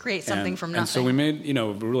that. Create something from nothing. And so we made, a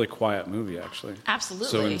really quiet movie, actually. Absolutely.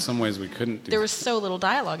 So in some ways we couldn't do There was so little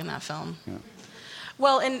dialogue in that film. Yeah.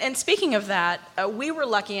 Well, and speaking of that, we were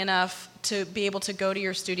lucky enough to be able to go to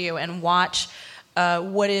your studio and watch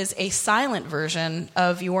what is a silent version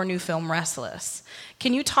of your new film, Restless.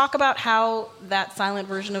 Can you talk about how that silent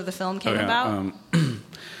version of the film came about?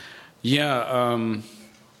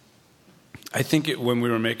 I think when we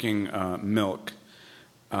were making Milk,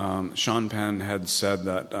 Sean Penn had said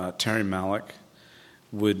that Terry Malick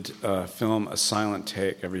would film a silent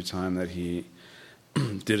take every time that he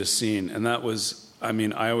did a scene. And that was,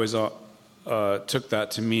 I always took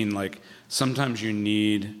that to mean like sometimes you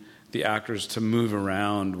need the actors to move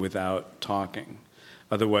around without talking.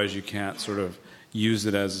 Otherwise you can't sort of use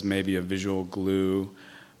it as maybe a visual glue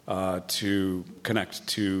to connect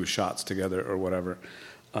two shots together or whatever,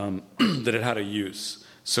 that it had a use.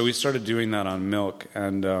 So we started doing that on Milk,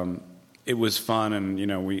 and it was fun, and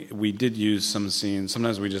we did use some scenes.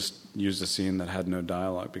 Sometimes we just used a scene that had no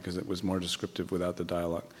dialogue because it was more descriptive without the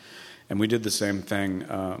dialogue. And we did the same thing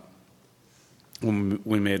when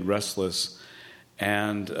we made Restless,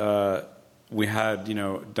 and we had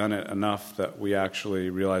done it enough that we actually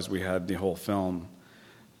realized we had the whole film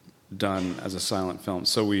done as a silent film.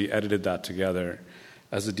 So we edited that together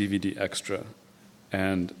as a DVD extra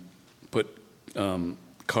and put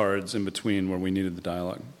cards in between where we needed the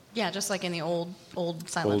dialogue. Yeah, just like in the old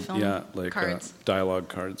silent film cards. Dialogue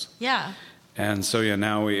cards. Yeah. And so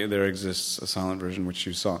now there exists a silent version, which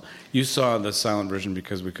you saw. You saw the silent version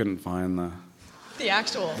because we couldn't find the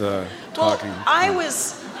actual talking. Well,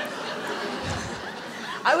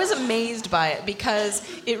 I was amazed by it because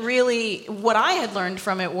it really, what I had learned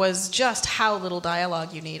from it was just how little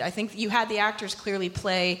dialogue you need. I think you had the actors clearly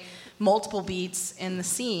play multiple beats in the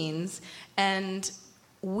scenes, and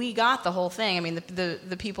we got the whole thing. I mean,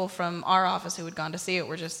 the people from our office who had gone to see it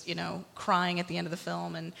were just, crying at the end of the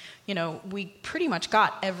film, and, we pretty much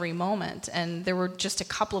got every moment, and there were just a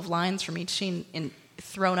couple of lines from each scene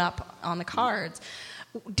thrown up on the cards.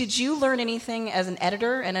 Did you learn anything as an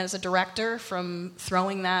editor and as a director from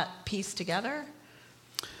throwing that piece together?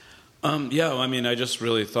 I just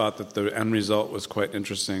really thought that the end result was quite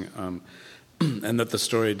interesting, and that the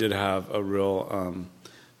story did have a real,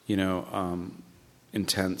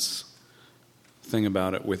 intense thing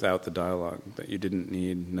about it without the dialogue, that you didn't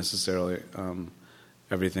need necessarily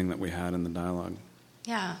everything that we had in the dialogue.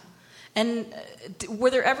 Yeah. And were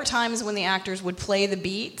there ever times when the actors would play the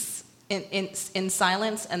beats in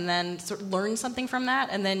silence and then sort of learn something from that,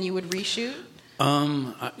 and then you would reshoot?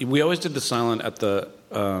 We always did the silent at the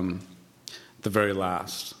very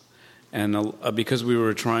last, and because we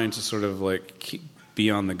were trying to sort of be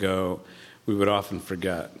on the go, we would often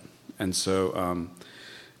forget, and so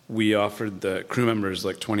we offered the crew members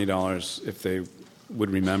 $20 if they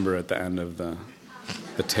would remember at the end of the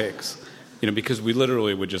takes. Because we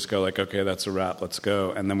literally would just go okay, that's a wrap, let's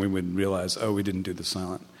go, and then we would realize, we didn't do the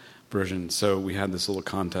silent version. So we had this little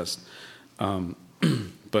contest,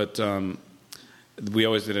 but we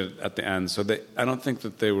always did it at the end. So I don't think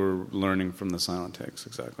that they were learning from the silent takes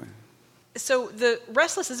exactly. So the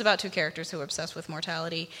Restless is about two characters who are obsessed with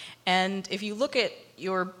mortality, and if you look at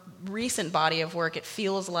your recent body of work, it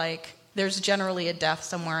feels like there's generally a death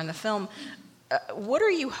somewhere in the film. What are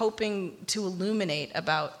you hoping to illuminate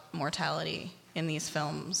about mortality in these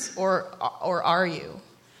films, or are you?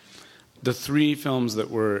 The three films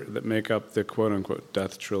that make up the quote-unquote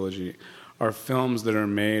death trilogy are films that are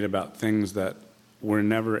made about things that were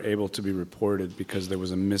never able to be reported because there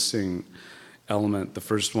was a missing element. The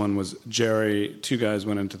first one was Jerry. Two guys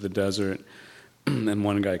went into the desert, and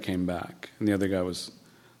one guy came back, and the other guy was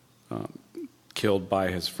killed by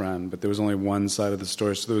his friend. But there was only one side of the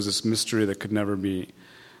story, so there was this mystery that could never be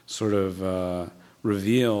sort of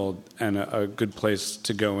revealed, and a good place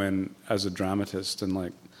to go in as a dramatist and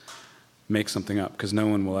make something up because no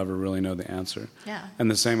one will ever really know the answer. Yeah. And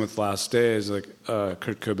the same with Last Days. Like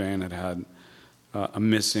Kurt Cobain had a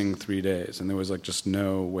missing 3 days, and there was like just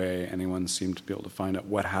no way anyone seemed to be able to find out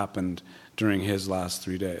what happened during his last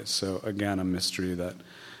 3 days. So again, a mystery that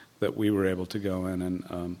we were able to go in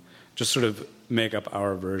and just sort of make up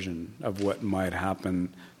our version of what might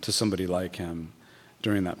happen to somebody like him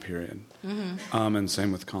during that period. Mm-hmm. And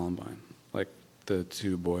same with Columbine. Like the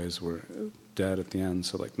two boys were dead at the end,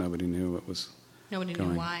 so like nobody knew what was Nobody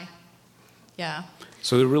going. knew why. Yeah.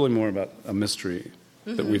 So they're really more about a mystery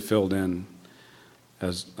that Mm-hmm. we filled in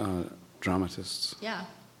as dramatists. Yeah.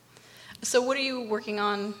 So what are you working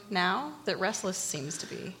on now that Restless seems to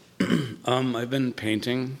be? I've been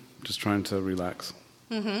painting, just trying to relax.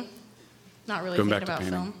 Mm-hmm. Not really Going thinking back to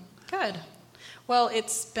about painting. film. Good. Well,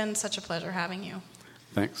 it's been such a pleasure having you.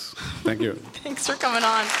 Thanks. Thank you. Thanks for coming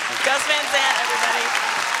on. Gus Van Sant, everybody.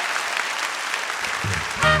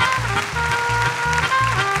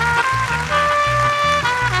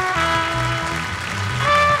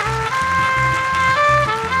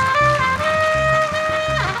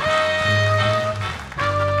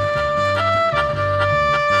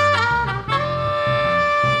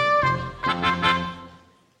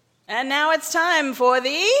 And now it's time for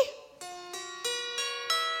the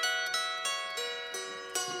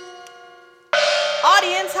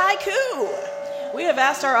Audience Haiku. We have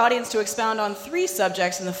asked our audience to expound on 3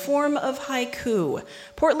 subjects in the form of haiku.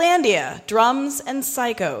 Portlandia, drums, and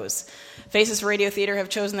psychos. Faces for Radio Theater have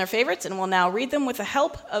chosen their favorites and will now read them with the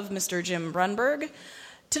help of Mr. Jim Brunberg.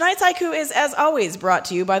 Tonight's haiku is, as always, brought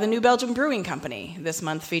to you by the New Belgium Brewing Company, this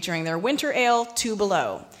month featuring their winter ale, Two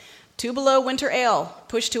Below. Two Below Winter Ale.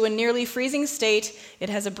 Pushed to a nearly freezing state, it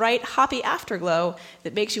has a bright, hoppy afterglow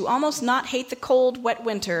that makes you almost not hate the cold, wet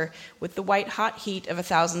winter with the white-hot heat of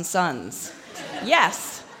 1,000 suns.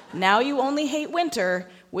 Yes, now you only hate winter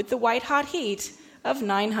with the white-hot heat of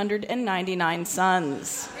 999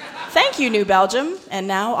 suns. Thank you, New Belgium. And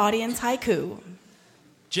now, Audience Haiku.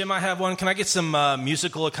 Jim, I have one. Can I get some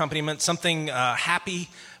musical accompaniment? Something happy,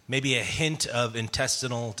 maybe a hint of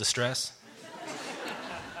intestinal distress?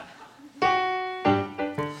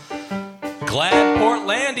 Glad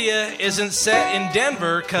Portlandia isn't set in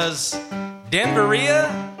Denver, 'cause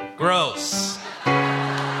Denveria, gross.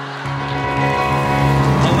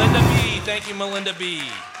 Melinda B. Thank you, Melinda B.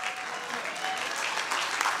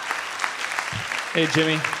 Hey,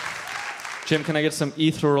 Jimmy. Jim, can I get some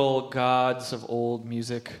ethereal gods of old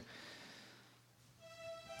music?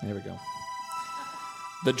 There we go.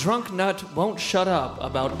 The drunk nut won't shut up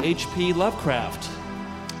about H.P. Lovecraft.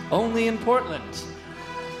 Only in Portland.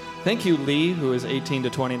 Thank you, Lee, who is 18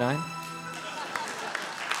 to 29.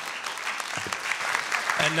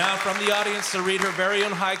 And now from the audience to read her very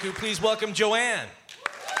own haiku, please welcome Joanne.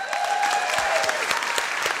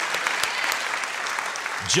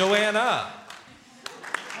 Joanna.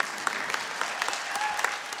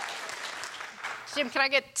 Jim, can I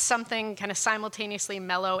get something kind of simultaneously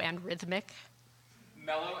mellow and rhythmic?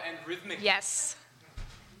 Mellow and rhythmic? Yes.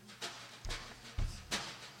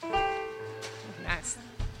 Nice.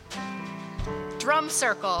 Drum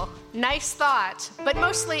circle, nice thought, but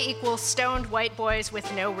mostly equals stoned white boys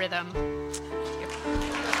with no rhythm. I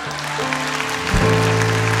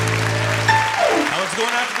was going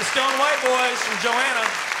after the Stone White Boys from Joanna.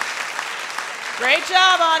 Great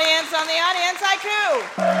job, audience, on the Audience Haiku.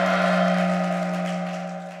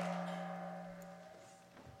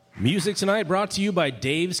 Music tonight brought to you by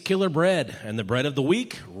Dave's Killer Bread and the bread of the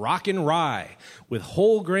week, Rockin' Rye. With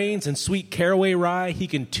whole grains and sweet caraway rye, he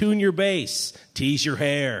can tune your bass, tease your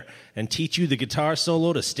hair, and teach you the guitar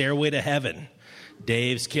solo to Stairway to Heaven.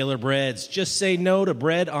 Dave's Killer Breads, just say no to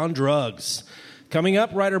bread on drugs. Coming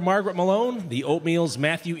up, writer Margaret Malone, the Oatmeal's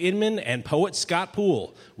Matthew Inman, and poet Scott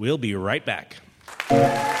Poole. We'll be right back.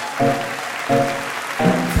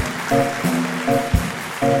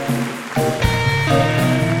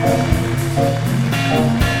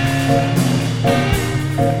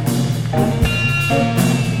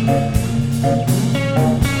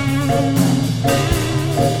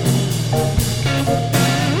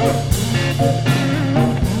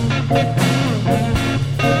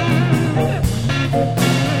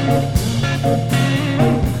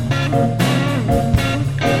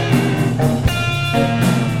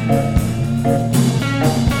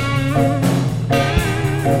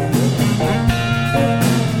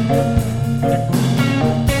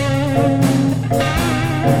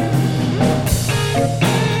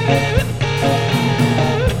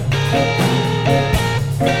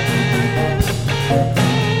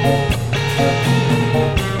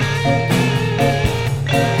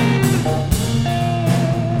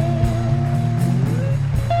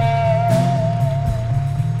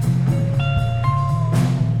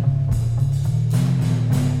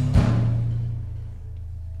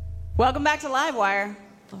 Welcome back to Livewire.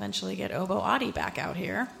 We'll eventually get Oboe Adi back out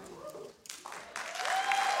here.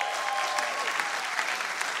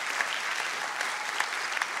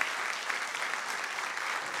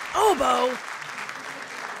 Oboe!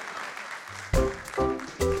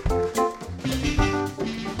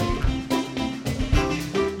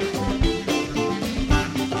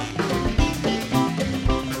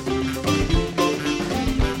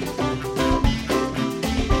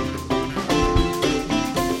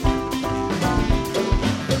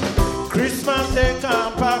 Christmas day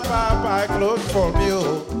come, Papa, buy clothes for me.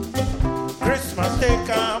 Oh. Christmas day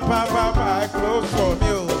come, Papa, buy clothes for me.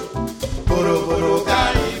 Oh. Bodo bodo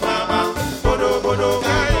gai mama, bodo bodo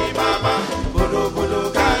gai mama, bodo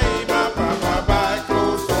bodo gai mama, Papa, buy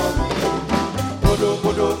clothes for me. Bodo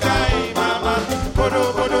bodo gai mama,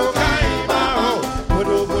 bodo bodo gai mama,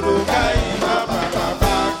 bodo bodo gai mama, Papa,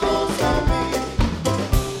 buy clothes for me.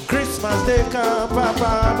 Christmas day come,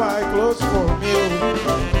 Papa, buy clothes for me.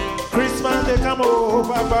 Oh. Christmas they come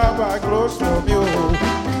over, Papa, close for me.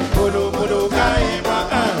 Bodo bodo gai ma,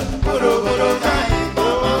 bodo bodo gai,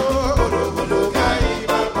 bodo bodo gai,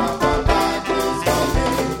 Papa, close for me.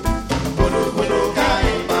 Bodo bodo gai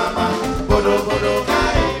mama, bodo bodo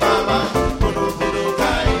gai mama, bodo bodo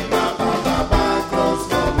gai mama, Papa, close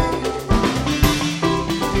for me.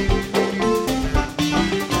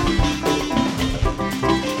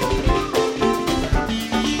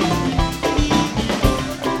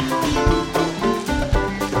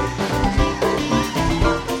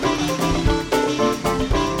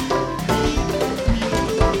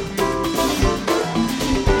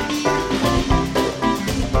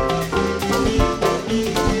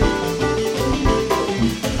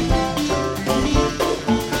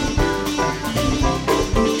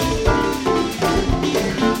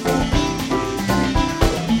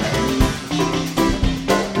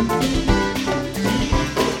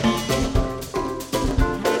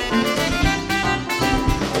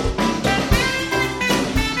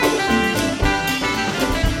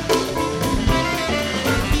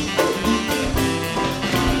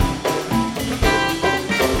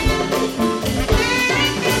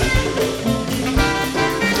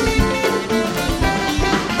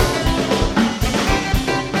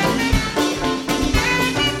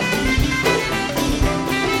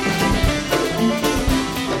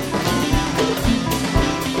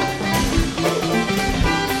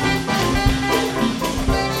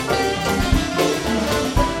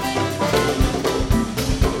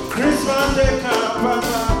 Christmas day come,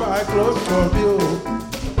 Papa, buy clothes for you.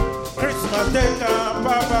 Christmas day come,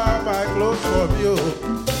 Papa, buy clothes for you.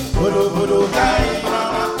 Bodo bodo gai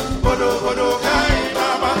mama, bodo bodo gai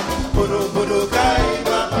mama, bodo bodo gai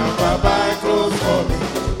mama, Papa, buy clothes for me.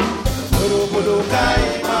 Bodo bodo gai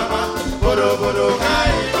mama, bodo bodo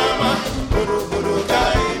gai mama, bodo bodo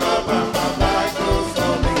gai mama, Papa, buy clothes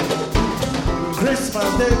for me.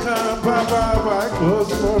 Christmas day come, Papa, buy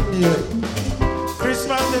clothes for me.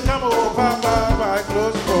 Christmas they come over, Papa, buy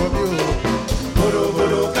clothes for you. Bodo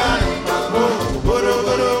bodo gai mama, bodo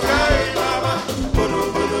bodo gai mama, bodo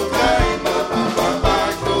bodo gai mama, Papa,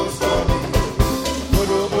 buy clothes for me.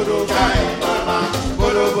 Bodo bodo gai mama,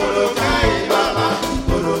 bodo bodo gai mama,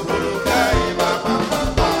 bodo bodo gai mama,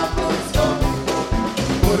 Papa, buy clothes for me.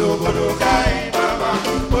 Bodo bodo gai mama,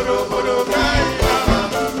 bodo bodo gai mama,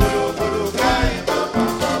 bodo bodo gai mama,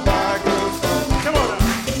 Papa, buy clothes for me. Come on now.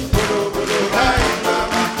 Bodo bodo gai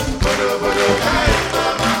mama, bodo bodo gai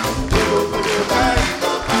mama, bodo bodo gai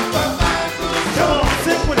mama, Papa, buy clothes. Come on,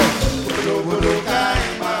 sing with us. Bodo bodo gai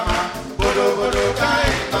mama, bodo bodo gai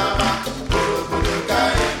mama, bodo bodo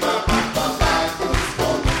gai mama, Papa, buy clothes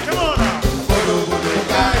for me. Come on now. Bodo bodo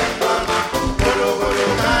gai mama, bodo bodo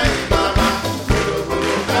gai mama, bodo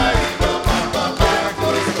bodo gai mama, Papa, buy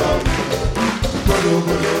clothes for me. Bodo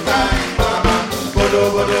bodo gai mama, bodo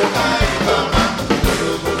bodo gai mama, bodo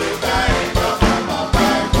bodo gai mama, Papa,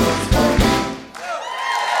 buy clothes for me.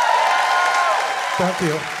 Thank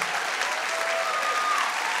you.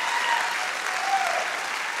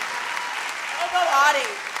 Oboe Adi.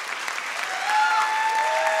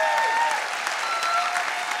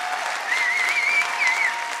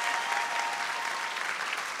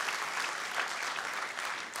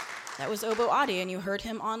 That was Oboe Adi, and you heard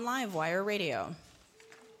him on Livewire Radio.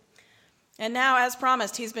 And now, as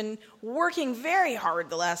promised, he's been working very hard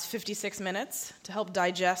the last 56 minutes to help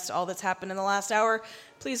digest all that's happened in the last hour.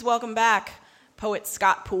 Please welcome back poet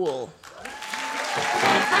Scott Poole.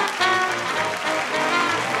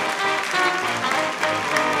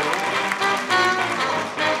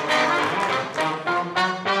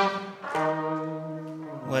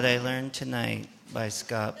 What I Learned Tonight by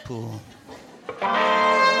Scott Poole.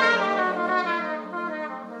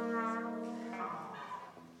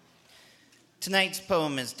 Tonight's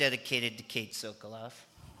poem is dedicated to Kate Sokoloff.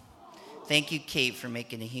 Thank you, Kate, for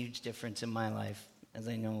making a huge difference in my life, as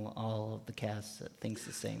I know all of the cast thinks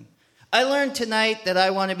the same. I learned tonight that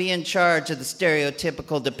I want to be in charge of the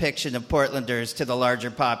stereotypical depiction of Portlanders to the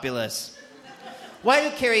larger populace. Why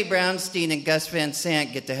do Carrie Brownstein and Gus Van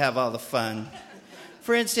Sant get to have all the fun?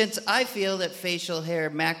 For instance, I feel that facial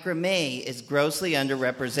hair macrame is grossly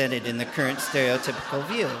underrepresented in the current stereotypical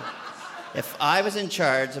view. If I was in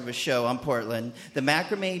charge of a show on Portland, the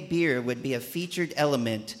macrame beard would be a featured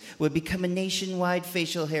element, would become a nationwide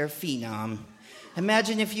facial hair phenom.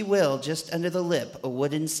 Imagine, if you will, just under the lip, a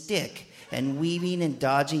wooden stick, and weaving and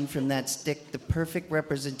dodging from that stick the perfect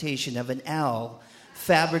representation of an owl,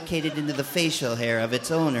 fabricated into the facial hair of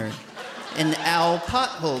its owner. An owl pot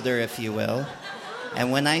holder, if you will.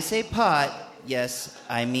 And when I say pot, yes,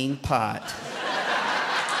 I mean pot.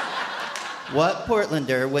 What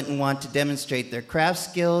Portlander wouldn't want to demonstrate their craft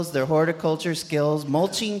skills, their horticulture skills,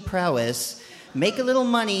 mulching prowess, make a little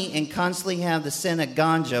money, and constantly have the scent of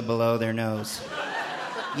ganja below their nose?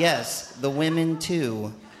 Yes, the women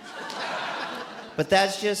too. But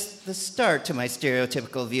that's just the start to my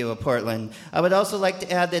stereotypical view of Portland. I would also like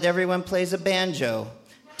to add that everyone plays a banjo.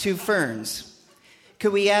 2 ferns.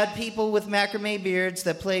 Could we add people with macrame beards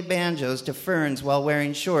that play banjos to ferns while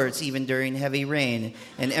wearing shorts even during heavy rain?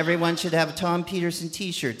 And everyone should have Tom Peterson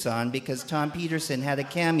t-shirts on, because Tom Peterson had a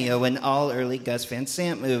cameo in all early Gus Van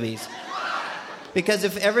Sant movies. Because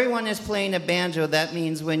if everyone is playing a banjo, that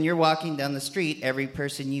means when you're walking down the street, every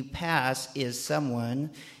person you pass is someone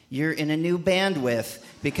you're in a new band with,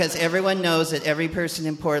 because everyone knows that every person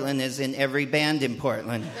in Portland is in every band in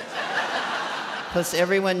Portland. Plus,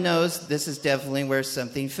 everyone knows this is definitely worth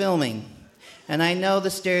something filming. And I know the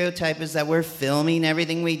stereotype is that we're filming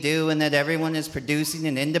everything we do and that everyone is producing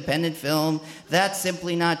an independent film. That's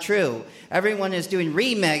simply not true. Everyone is doing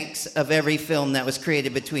remakes of every film that was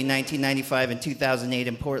created between 1995 and 2008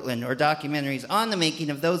 in Portland, or documentaries on the making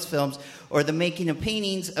of those films, or the making of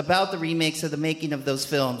paintings about the remakes of the making of those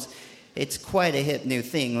films. It's quite a hip new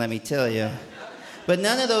thing, let me tell you. But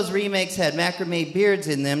none of those remakes had macrame beards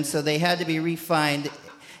in them, so they had to be refined.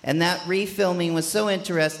 And that refilming was so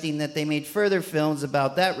interesting that they made further films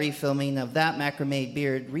about that refilming of that macrame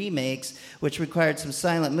beard remakes, which required some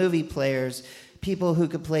silent movie players, people who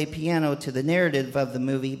could play piano to the narrative of the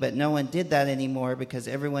movie, but no one did that anymore because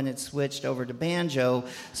everyone had switched over to banjo,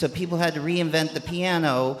 so people had to reinvent the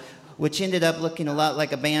piano, which ended up looking a lot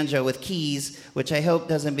like a banjo with keys, which I hope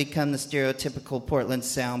doesn't become the stereotypical Portland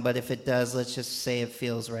sound, but if it does, let's just say it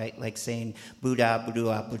feels right, like saying boo-da,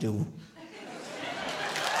 boo-doo, boo-doo.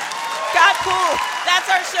 Scott Poole, that's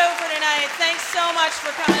our show for tonight. Thanks so much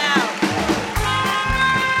for coming out.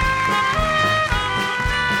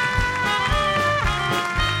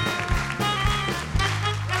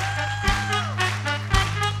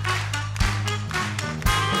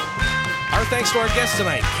 Our thanks to our guests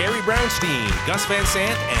tonight, Carrie Brownstein, Gus Van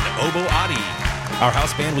Sant, and Obo Adi. Our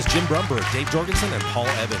house band was Jim Brumberg, Dave Jorgensen, and Paul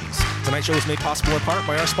Evans. Tonight's show was made possible in part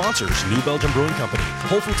by our sponsors, New Belgium Brewing Company,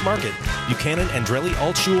 Whole Foods Market, Buchanan, Andrelli,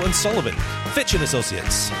 Altschul, and Sullivan, Fitch &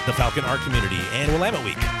 Associates, the Falcon Art Community, and Willamette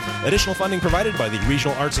Week. Additional funding provided by the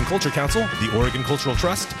Regional Arts and Culture Council, the Oregon Cultural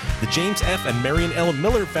Trust, the James F. and Marion L.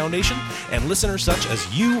 Miller Foundation, and listeners such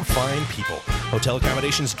as you fine people. Hotel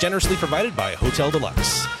accommodations generously provided by Hotel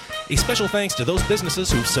Deluxe. A special thanks to those businesses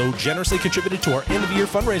who've so generously contributed to our end-of-year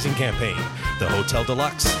fundraising campaign. The Hotel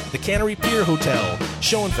Deluxe, the Cannery Pier Hotel,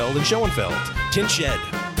 Schoenfeld & Schoenfeld, Tin Shed,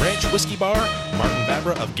 Ranch Whiskey Bar, Martin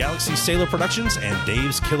Vabra of Galaxy Sailor Productions, and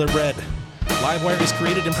Dave's Killer Bread. Livewire is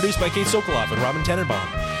created and produced by Kate Sokoloff and Robin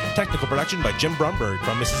Tenenbaum. Technical production by Jim Brumberg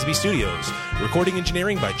from Mississippi Studios. Recording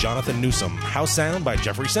engineering by Jonathan Newsom. House sound by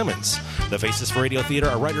Jeffrey Simmons. The faces for Radio Theater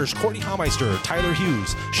are writers Courtney Haumeister, Tyler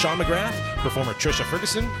Hughes, Sean McGrath, performer Trisha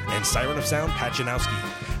Ferguson, and Siren of Sound Pat Janowski.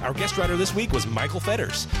 Our guest writer this week was Michael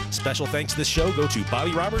Fetters. Special thanks to this show go to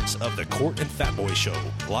Bobby Roberts of The Court and Fat Boy Show.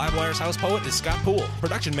 Livewire's house poet is Scott Poole.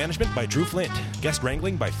 Production management by Drew Flint. Guest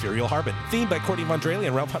wrangling by Furiel Harbin. Theme by Courtney Vondrelli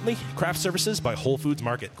and Ralph Huntley. Craft services by Whole Foods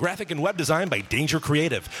Market. Graphic and web design by Danger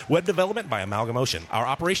Creative. Web development by Amalgamotion. Our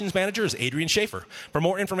operations manager is Adrian Schaefer. For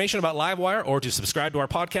more information about Livewire or to subscribe to our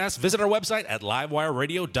podcast, visit our website at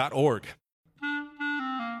livewireradio.org.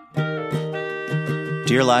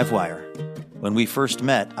 Dear Livewire, when we first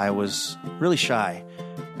met, I was really shy.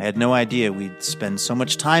 I had no idea we'd spend so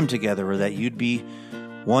much time together, or that you'd be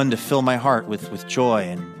one to fill my heart with joy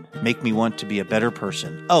and make me want to be a better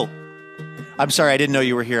person. Oh, I'm sorry, I didn't know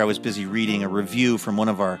you were here. I was busy reading a review from one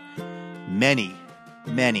of our many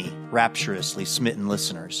rapturously smitten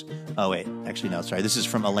listeners. Oh, wait. Actually, no, sorry. This is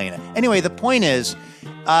from Elena. Anyway, the point is,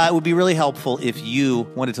 It would be really helpful if you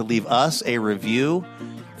wanted to leave us a review.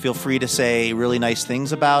 Feel free to say really nice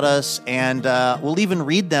things about us, and we'll even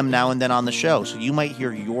read them now and then on the show. So you might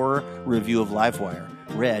hear your review of Livewire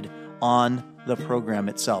read on the program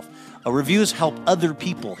itself. Reviews help other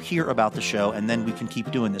people hear about the show, and then we can keep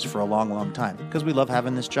doing this for a long, long time because we love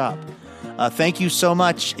having this job. Thank you so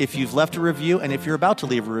much if you've left a review, and if you're about to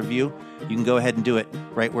leave a review, you can go ahead and do it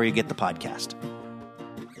right where you get the podcast.